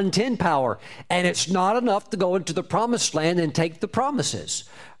 110 power, and it's not enough to go into the promised land and take the promises.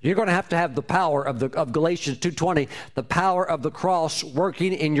 You're going to have the power of Galatians 2:20, the power of the cross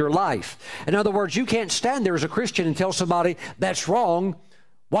working in your life. In other words, you can't stand there as a Christian and tell somebody that's wrong,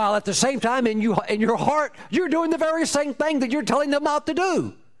 while at the same time in your heart, you're doing the very same thing that you're telling them not to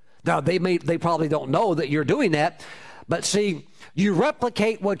do. Now, they probably don't know that you're doing that, but see, you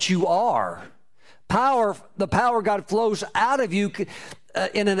replicate what you are. The power of God flows out of you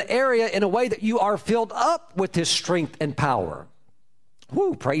in an area, in a way that you are filled up with His strength and power.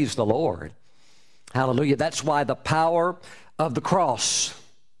 Woo, praise the Lord. Hallelujah. That's why the power of the cross.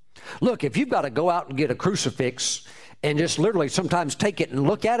 Look, if you've got to go out and get a crucifix and just literally sometimes take it and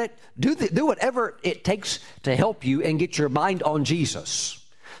look at it, do whatever it takes to help you and get your mind on Jesus.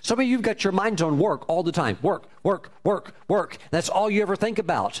 Some of you've got your minds on work all the time. Work, work, work, work. That's all you ever think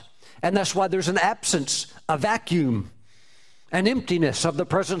about. And that's why there's an absence, a vacuum, an emptiness of the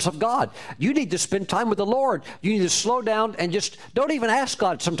presence of God. You need to spend time with the Lord. You need to slow down and just don't even ask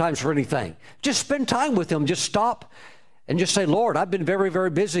God sometimes for anything. Just spend time with Him. Just stop and just say, Lord, I've been very,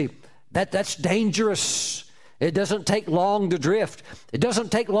 very busy. That's dangerous. It doesn't take long to drift. It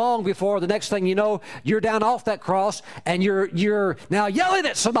doesn't take long before the next thing you know, you're down off that cross and you're now yelling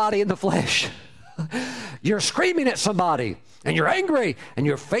at somebody in the flesh. You're screaming at somebody and you're angry and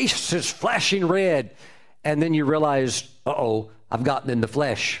your face is flashing red. And then you realize, uh-oh, I've gotten in the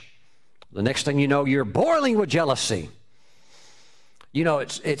flesh. The next thing you know, you're boiling with jealousy. You know,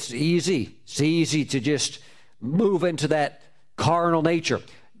 it's easy. It's easy to just move into that carnal nature.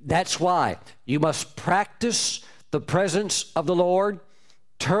 That's why you must practice the presence of the Lord.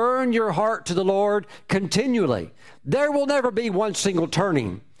 Turn your heart to the Lord continually. There will never be one single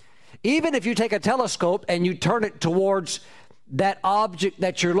turning. Even if you take a telescope and you turn it towards that object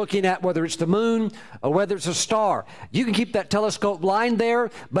that you're looking at, whether it's the moon or whether it's a star, you can keep that telescope lined there,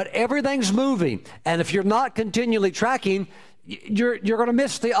 but everything's moving. And if you're not continually tracking, you're going to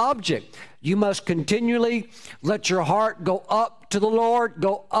miss the object. You must continually let your heart go up to the Lord,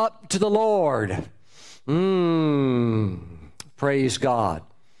 go up to the Lord. Praise God.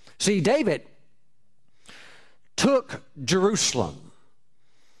 See, David took Jerusalem.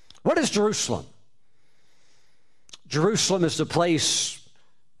 What is Jerusalem? Jerusalem is the place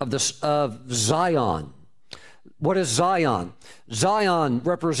of Zion. What is Zion? Zion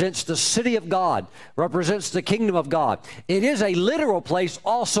represents the city of God, represents the kingdom of God. It is a literal place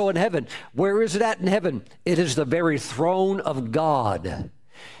also in heaven. Where is it at in heaven? It is the very throne of God.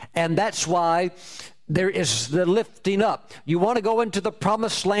 And that's why there is the lifting up. You want to go into the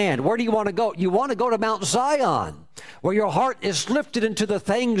promised land. Where do you want to go? You want to go to Mount Zion, where your heart is lifted into the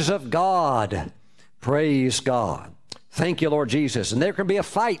things of God. Praise God. Thank you, Lord Jesus. And there can be a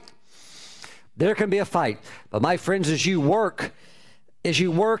fight. There can be a fight. But my friends, as you work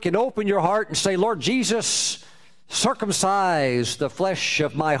and open your heart and say, Lord Jesus, circumcise the flesh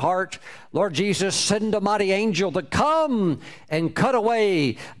of my heart. Lord Jesus, send a mighty angel to come and cut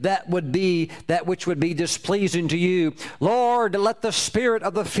away that which would be displeasing to you. Lord, let the spirit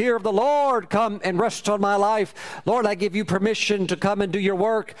of the fear of the Lord come and rest on my life. Lord, I give you permission to come and do your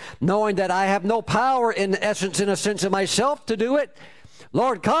work, knowing that I have no power in a sense in myself to do it.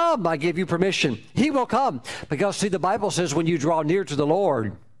 Lord, come, I give you permission. He will come. Because, see, the Bible says when you draw near to the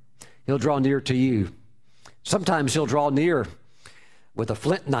Lord, He'll draw near to you. Sometimes He'll draw near with a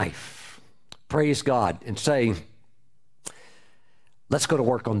flint knife, praise God, and say, let's go to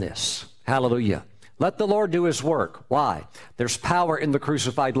work on this. Hallelujah. Let the Lord do His work. Why? There's power in the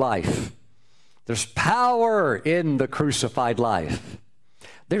crucified life. There's power in the crucified life.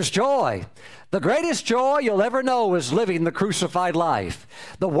 There's joy. The greatest joy you'll ever know is living the crucified life.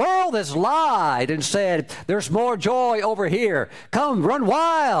 The world has lied and said, there's more joy over here. Come, run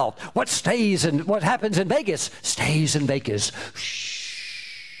wild. What happens in Vegas stays in Vegas.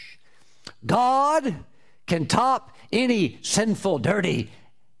 Shh. God can top any sinful, dirty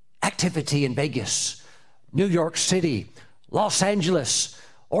activity in Vegas, New York City, Los Angeles,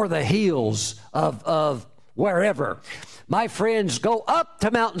 or the hills of wherever. My friends, go up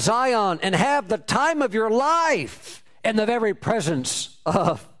to Mount Zion and have the time of your life in the very presence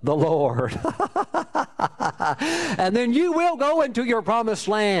of the Lord. And then you will go into your promised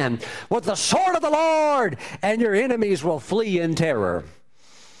land with the sword of the Lord, and your enemies will flee in terror.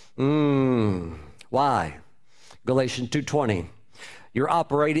 Why? Galatians 2:20. You're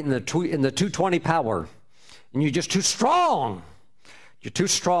operating in the 220 power, and you're just too strong. You're too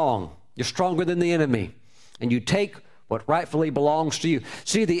strong. You're stronger than the enemy, and you take what rightfully belongs to you.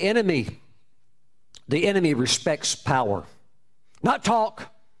 See, the enemy respects power, not talk.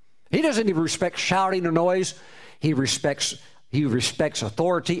 He doesn't even respect shouting or noise. He respects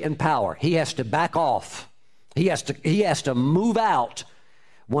authority and power. He has to back off. He has to move out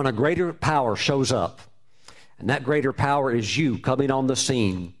when a greater power shows up. And that greater power is you coming on the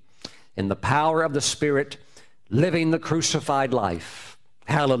scene in the power of the Spirit, living the crucified life.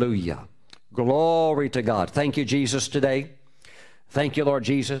 Hallelujah. Glory to God. Thank you, Jesus, today. Thank you, Lord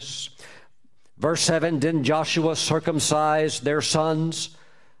Jesus. Verse 7, didn't Joshua circumcise their sons,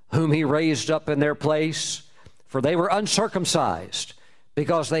 whom he raised up in their place? For they were uncircumcised,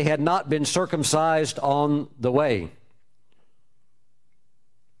 because they had not been circumcised on the way.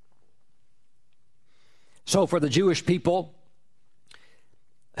 So for the Jewish people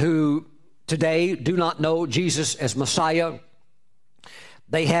who today do not know Jesus as Messiah,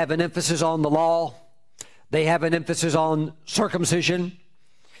 they have an emphasis on the law. They have an emphasis on circumcision.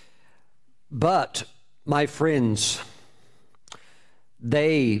 But, my friends,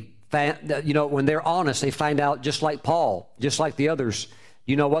 when they're honest, they find out, just like Paul, just like the others,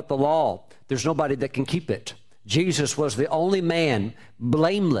 you know what? The law, there's nobody that can keep it. Jesus was the only man,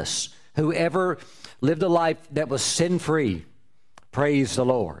 blameless, who ever lived a life that was sin-free. Praise the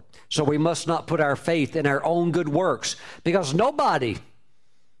Lord. So we must not put our faith in our own good works, because nobody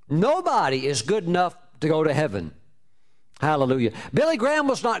is good enough to go to heaven. Hallelujah. Billy Graham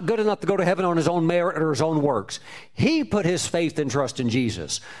was not good enough to go to heaven on his own merit or his own works. He put his faith and trust in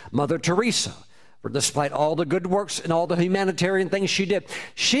Jesus. Mother Teresa, despite all the good works and all the humanitarian things she did,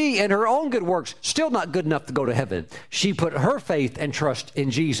 she, in her own good works, still not good enough to go to heaven. She put her faith and trust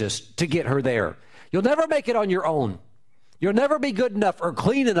in Jesus to get her there. You'll never make it on your own. You'll never be good enough or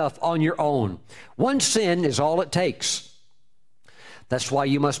clean enough on your own. One sin is all it takes. That's why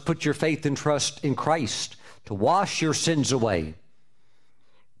you must put your faith and trust in Christ to wash your sins away.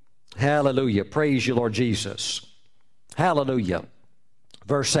 Hallelujah. Praise you, Lord Jesus. Hallelujah.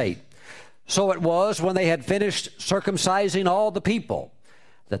 Verse 8. So it was, when they had finished circumcising all the people,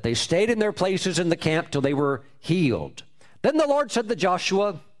 that they stayed in their places in the camp till they were healed. Then the Lord said to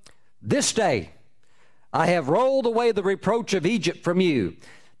Joshua, this day I have rolled away the reproach of Egypt from you.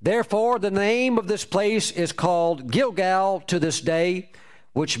 Therefore, the name of this place is called Gilgal to this day,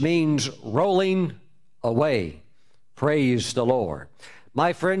 which means rolling away. Praise the Lord.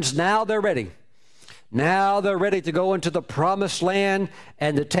 My friends, now they're ready. Now they're ready to go into the promised land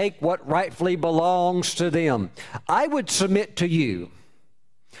and to take what rightfully belongs to them. I would submit to you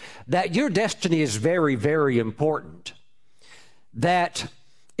that your destiny is very, very important. That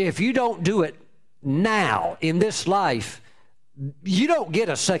if you don't do it now in this life, you don't get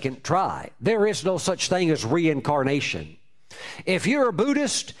a second try. There is no such thing as reincarnation. If you're a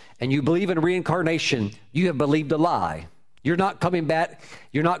Buddhist and you believe in reincarnation, you have believed a lie. You're not coming back.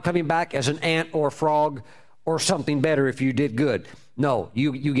 You're not coming back as an ant or a frog or something better if you did good. No,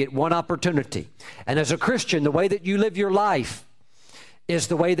 you get one opportunity. And as a Christian, the way that you live your life is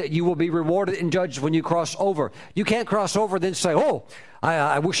the way that you will be rewarded and judged when you cross over. You can't cross over and then say, oh,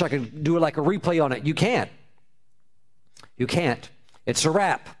 I wish I could do like a replay on it. You can't. You can't. It's a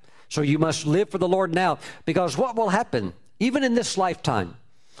wrap. So you must live for the Lord now, because what will happen, even in this lifetime,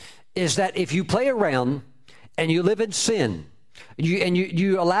 is that if you play around and you live in sin,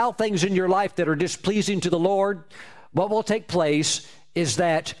 you allow things in your life that are displeasing to the Lord, what will take place is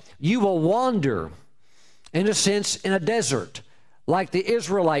that you will wander, in a sense, in a desert, like the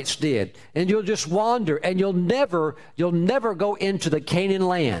Israelites did, and you'll just wander, and you'll never go into the Canaan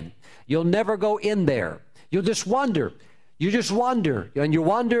land. You'll never go in there. You'll just wander. You just wonder, and you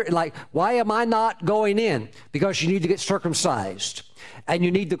wonder, like, why am I not going in? Because you need to get circumcised, and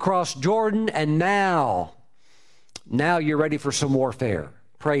you need to cross Jordan, and now you're ready for some warfare.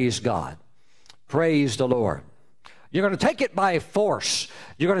 Praise God. Praise the Lord. You're going to take it by force.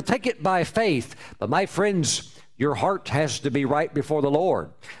 You're going to take it by faith. But my friends, your heart has to be right before the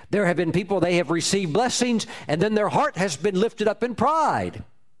Lord. There have been people, they have received blessings, and then their heart has been lifted up in pride.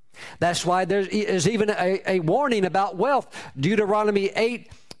 That's why there is even a warning about wealth. Deuteronomy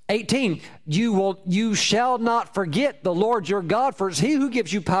 8:18. You shall not forget the Lord your God, for it's He who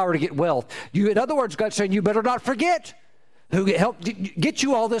gives you power to get wealth. In other words, God's saying, you better not forget who helped get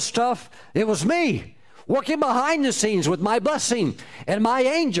you all this stuff. It was me, working behind the scenes with my blessing and my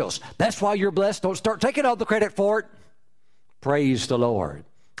angels. That's why you're blessed. Don't start taking all the credit for it. Praise the Lord.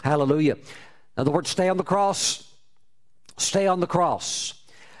 Hallelujah. In other words, stay on the cross. Stay on the cross.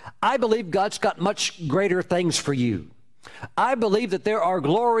 I believe God's got much greater things for you. I believe that there are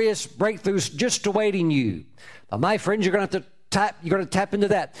glorious breakthroughs just awaiting you. But my friends, you're going to have to tap into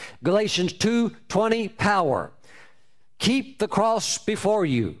that. Galatians 2:20, power. Keep the cross before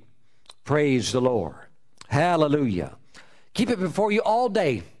you. Praise the Lord. Hallelujah. Keep it before you all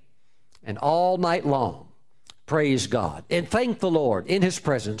day and all night long. Praise God. And thank the Lord in His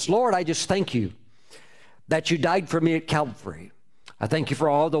presence. Lord, I just thank you that you died for me at Calvary. I thank you for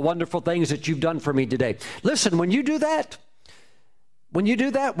all the wonderful things that you've done for me today. Listen, when you do that,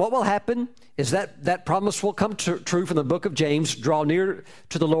 what will happen is that promise will come true from the book of James. Draw near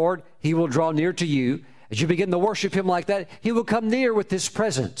to the Lord, He will draw near to you. As you begin to worship Him like that, He will come near with His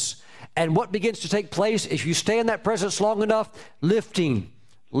presence. And what begins to take place, if you stay in that presence long enough, lifting.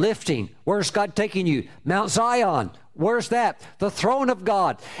 Where's God taking you? Mount Zion. Where's that? The throne of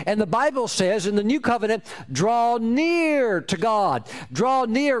God. And the Bible says in the New Covenant, draw near to God. Draw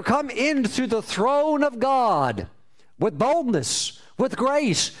near. Come into the throne of God with boldness, with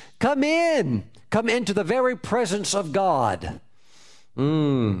grace. Come in. Come into the very presence of God.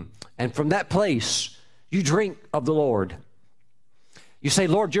 And from that place, you drink of the Lord. You say,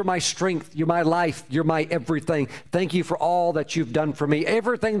 Lord, you're my strength, you're my life, you're my everything. Thank you for all that you've done for me.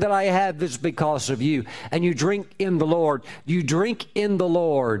 Everything that I have is because of you. And you drink in the Lord. You drink in the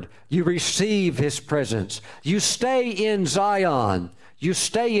Lord. You receive His presence. You stay in Zion. You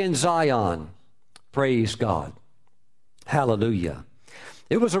stay in Zion. Praise God. Hallelujah.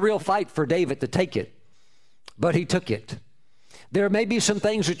 It was a real fight for David to take it, but he took it. There may be some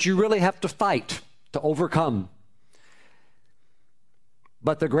things that you really have to fight to overcome,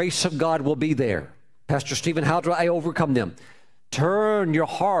 but the grace of God will be there. Pastor Stephen, how do I overcome them? Turn your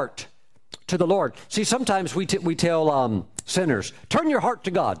heart to the Lord. See, sometimes we tell sinners, turn your heart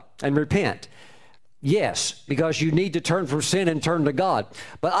to God and repent. Yes, because you need to turn from sin and turn to God.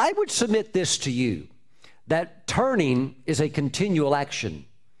 But I would submit this to you, that turning is a continual action.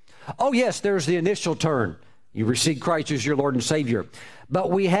 Oh, yes, there's the initial turn. You receive Christ as your Lord and Savior.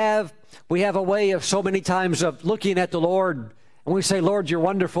 But we have a way of so many times of looking at the Lord, and we say, Lord, you're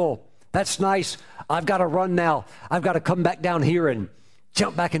wonderful. That's nice. I've got to run now. I've got to come back down here and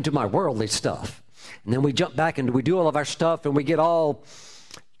jump back into my worldly stuff. And then we jump back and we do all of our stuff, and we get all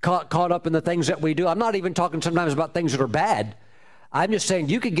caught up in the things that we do. I'm not even talking sometimes about things that are bad. I'm just saying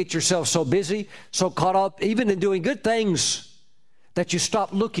you can get yourself so busy, so caught up, even in doing good things, that you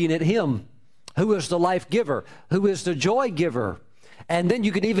stop looking at Him, who is the life giver, who is the joy giver. And then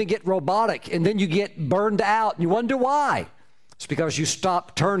you can even get robotic, and then you get burned out, and you wonder why. It's because you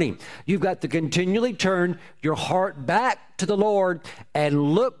stop turning. You've got to continually turn your heart back to the Lord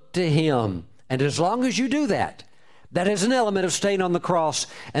and look to Him. And as long as you do that, that is an element of staying on the cross.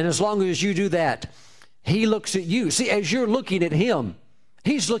 And as long as you do that, He looks at you. See, as you're looking at Him,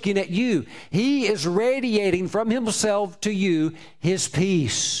 He's looking at you. He is radiating from Himself to you His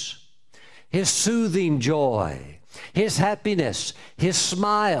peace, His soothing joy, His happiness, His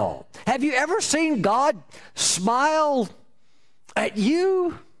smile. Have you ever seen God smile at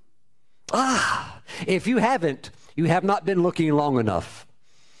you? If you haven't, you have not been looking long enough.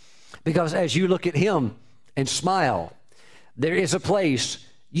 Because as you look at Him and smile, there is a place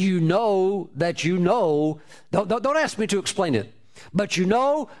you know that you know. Don't ask me to explain it. But you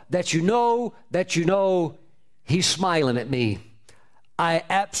know that you know that you know He's smiling at me. I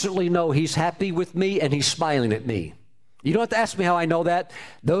absolutely know He's happy with me and He's smiling at me. You don't have to ask me how I know that.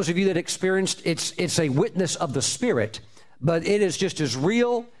 Those of you that experienced, it's a witness of the Spirit, but it is just as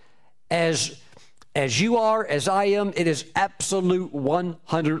real as you are, as I am. It is absolute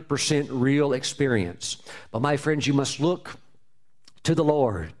 100% real experience. But my friends, you must look to the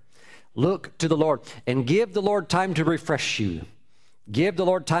Lord. Look to the Lord and give the Lord time to refresh you. Give the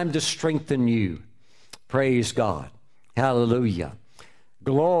Lord time to strengthen you. Praise God. Hallelujah.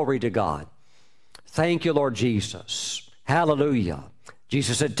 Glory to God. Thank you, Lord Jesus. Hallelujah.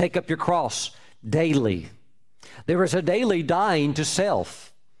 Jesus said, take up your cross daily. There is a daily dying to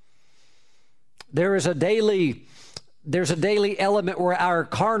self. there's a daily element where our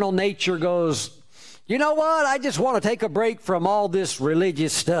carnal nature goes, you know what? I just want to take a break from all this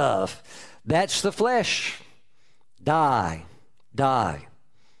religious stuff. That's the flesh. Die.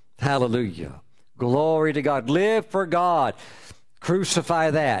 Hallelujah. Glory to God. Live for God.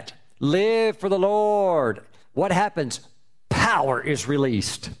 Crucify that. Live for the Lord. What happens? Power is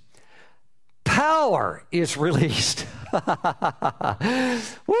released. Power is released.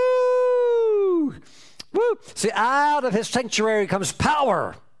 Woo! Woo! See, out of his sanctuary comes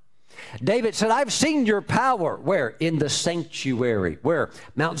power. David said, I've seen your power. Where? In the sanctuary. Where?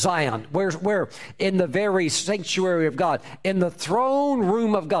 Mount Zion. Where? In the very sanctuary of God. In the throne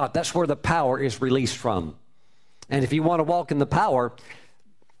room of God. That's where the power is released from. And if you want to walk in the power,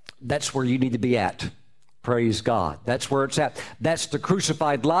 that's where you need to be at. Praise God. That's where it's at. That's the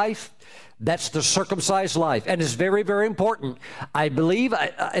crucified life. That's the circumcised life. And it's very, very important. I believe,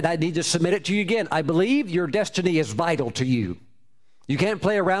 and I need to submit it to you again, I believe your destiny is vital to you. You can't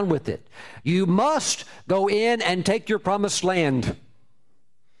play around with it. You must go in and take your promised land.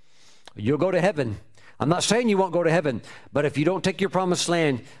 You'll go to heaven. I'm not saying you won't go to heaven, but if you don't take your promised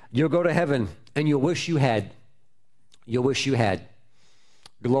land, you'll go to heaven, and you'll wish you had. You'll wish you had.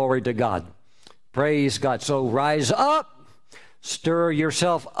 Glory to God. Praise God. So rise up, stir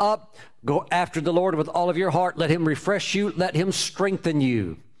yourself up, go after the Lord with all of your heart. Let him refresh you. Let him strengthen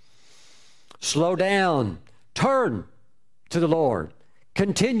you. Slow down. Turn to the Lord.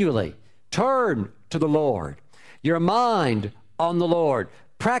 Continually turn to the Lord. Your mind on the Lord.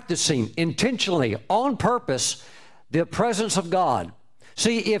 Practicing intentionally, on purpose, the presence of God.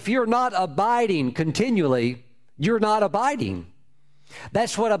 See, if you're not abiding continually, you're not abiding.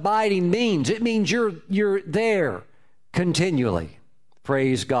 That's what abiding means. It means you're there continually.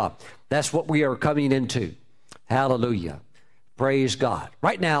 Praise God. That's what we are coming into. Hallelujah. Praise God.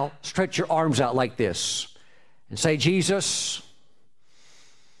 Right now, stretch your arms out like this and say, Jesus,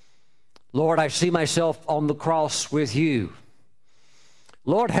 Lord, I see myself on the cross with you.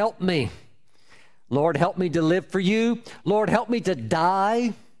 Lord, help me. Lord, help me to live for you. Lord, help me to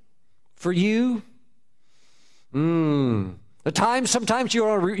die for you. The time sometimes you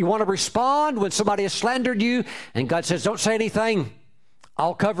want to respond when somebody has slandered you, and God says, don't say anything.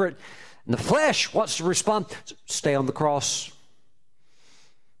 I'll cover it. And the flesh wants to respond. Stay on the cross.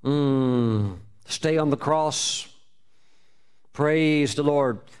 Stay on the cross. Praise the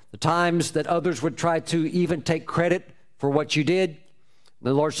Lord. The times that others would try to even take credit for what you did,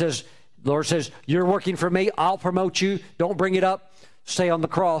 the Lord says, you're working for me. I'll promote you. Don't bring it up. Stay on the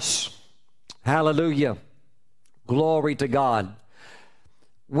cross. Hallelujah. Glory to God.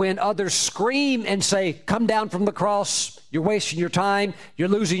 When others scream and say, come down from the cross, you're wasting your time, you're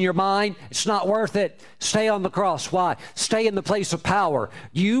losing your mind, it's not worth it. Stay on the cross. Why? Stay in the place of power.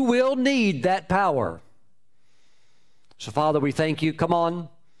 You will need that power. So, Father, we thank you. Come on.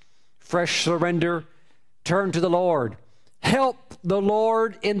 Fresh surrender. Turn to the Lord. Help the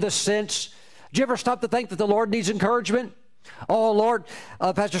Lord in the sense. Do you ever stop to think that the Lord needs encouragement? Oh, Lord,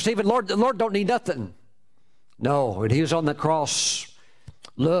 Pastor Stephen, the Lord don't need nothing. No, when he was on the cross,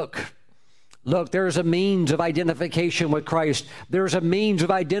 look, there's a means of identification with Christ. There's a means of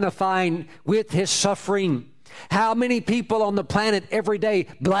identifying with his suffering. How many people on the planet every day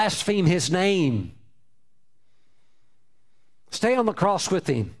blaspheme his name? Stay on the cross with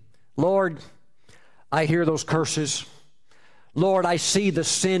him. Lord, I hear those curses. Lord, I see the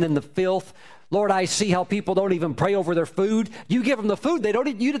sin and the filth. Lord, I see how people don't even pray over their food. You give them the food, they don't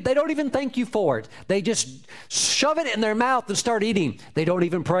even thank you for it. They just shove it in their mouth and start eating. They don't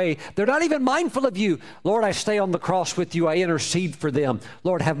even pray. They're not even mindful of you. Lord, I stay on the cross with you. I intercede for them.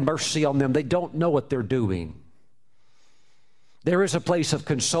 Lord, have mercy on them. They don't know what they're doing. There is a place of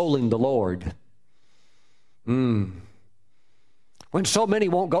consoling the Lord. When so many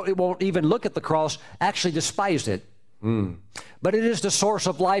won't even look at the cross, actually despise it. But it is the source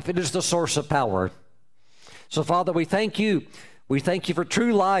of life. It is the source of power. So, Father, we thank you. We thank you for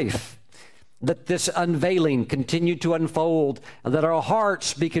true life, that this unveiling continue to unfold, and that our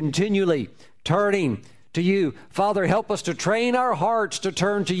hearts be continually turning to you. Father, help us to train our hearts to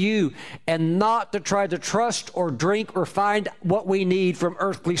turn to you and not to try to trust or drink or find what we need from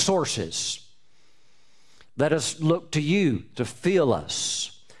earthly sources. Let us look to you to fill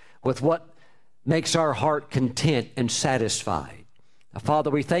us with what makes our heart content and satisfied. Now,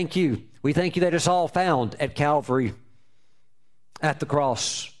 Father, we thank you. We thank you that it's all found at Calvary, at the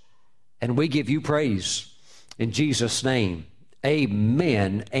cross. And we give you praise in Jesus' name.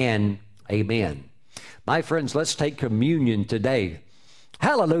 Amen and amen. My friends, let's take communion today.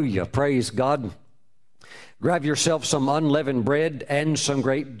 Hallelujah. Praise God. Grab yourself some unleavened bread and some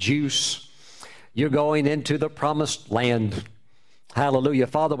grape juice. You're going into the promised land. Hallelujah.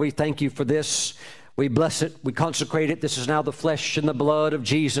 Father, we thank you for this. We bless it. We consecrate it. This is now the flesh and the blood of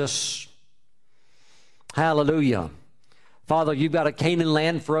Jesus. Hallelujah. Father, you've got a Canaan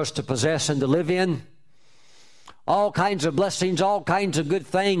land for us to possess and to live in. All kinds of blessings, all kinds of good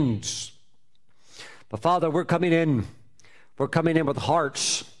things. But Father, we're coming in. We're coming in with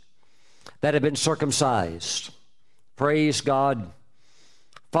hearts that have been circumcised. Praise God.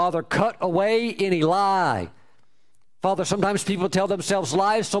 Father, cut away any lie. Father, sometimes people tell themselves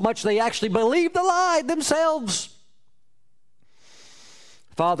lies so much they actually believe the lie themselves.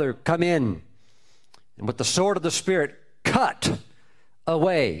 Father, come in and with the sword of the Spirit, cut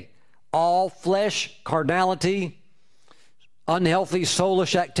away all flesh, carnality, unhealthy,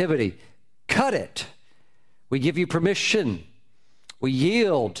 soulish activity. Cut it. We give you permission. We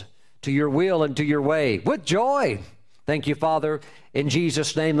yield to your will and to your way with joy. Thank you, Father. In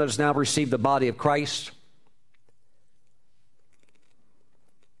Jesus' name, let us now receive the body of Christ.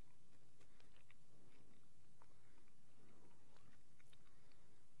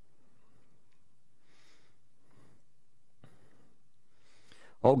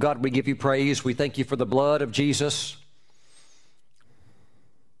 Oh God, we give you praise. We thank you for the blood of Jesus,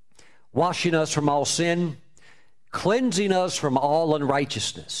 washing us from all sin, cleansing us from all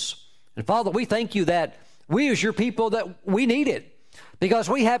unrighteousness. And Father, we thank you that we as your people, that we need it, because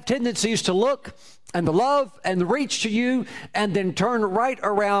we have tendencies to look and to love and to reach to you and then turn right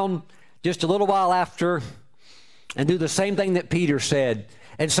around just a little while after and do the same thing that Peter said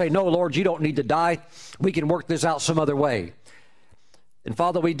and say, no, Lord, you don't need to die. We can work this out some other way. And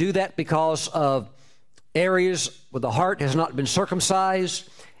Father, we do that because of areas where the heart has not been circumcised,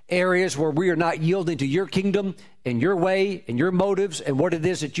 areas where we are not yielding to your kingdom and your way and your motives and what it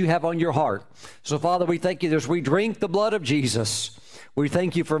is that you have on your heart. So Father, we thank you as we drink the blood of Jesus. We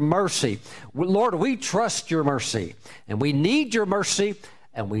thank you for mercy. Lord, we trust your mercy and we need your mercy,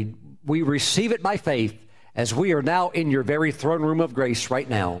 and we receive it by faith as we are now in your very throne room of grace right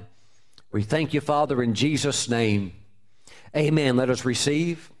now. We thank you, Father, in Jesus' name. Amen. Let us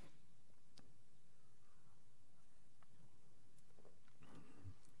receive.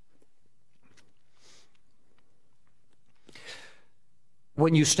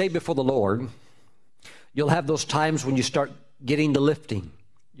 When you stay before the Lord, you'll have those times when you start getting the lifting.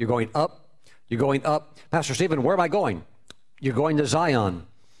 You're going up. You're going up. Pastor Stephen, where am I going? You're going to Zion.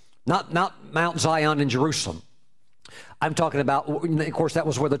 Not Mount Zion in Jerusalem. I'm talking about, of course, that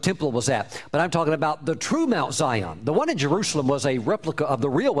was where the temple was at. But I'm talking about the true Mount Zion. The one in Jerusalem was a replica of the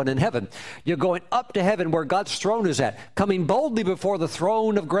real one in heaven. You're going up to heaven where God's throne is at, coming boldly before the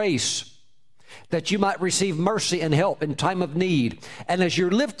throne of grace, that you might receive mercy and help in time of need. And as you're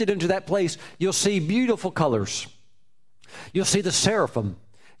lifted into that place, you'll see beautiful colors. You'll see the seraphim.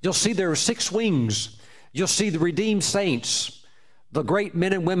 You'll see their 6 wings. You'll see the redeemed saints, the great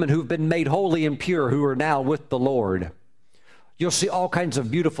men and women who've been made holy and pure, who are now with the Lord. You'll see all kinds of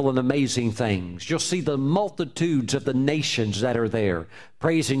beautiful and amazing things. You'll see the multitudes of the nations that are there,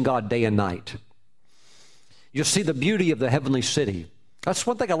 praising God day and night. You'll see the beauty of the heavenly city. That's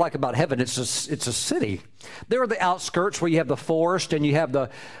one thing I like about heaven. It's a city. There are the outskirts where you have the forest and you have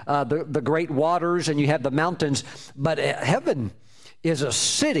the great waters and you have the mountains. But heaven is a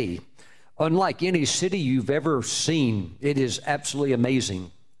city unlike any city you've ever seen. It is absolutely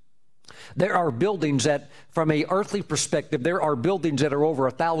amazing. There are buildings that, from an earthly perspective, there are buildings that are over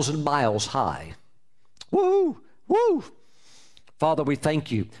 1,000 miles high. Woo! Woo! Father, we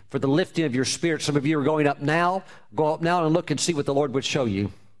thank you for the lifting of your Spirit. Some of you are going up now. Go up now and look and see what the Lord would show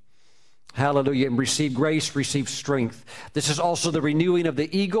you. Hallelujah. And receive grace, receive strength. This is also the renewing of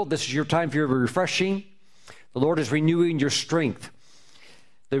the eagle. This is your time for your refreshing. The Lord is renewing your strength.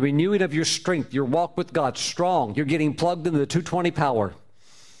 The renewing of your strength, your walk with God, strong. You're getting plugged into the 220 power.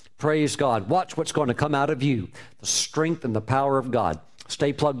 Praise God. Watch what's going to come out of you. The strength and the power of God.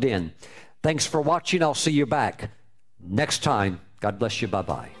 Stay plugged in. Thanks for watching. I'll see you back next time. God bless you.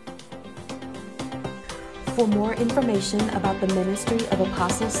 Bye-bye. For more information about the ministry of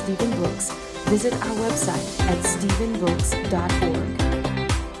Apostle Stephen Brooks, visit our website at stephenbrooks.org.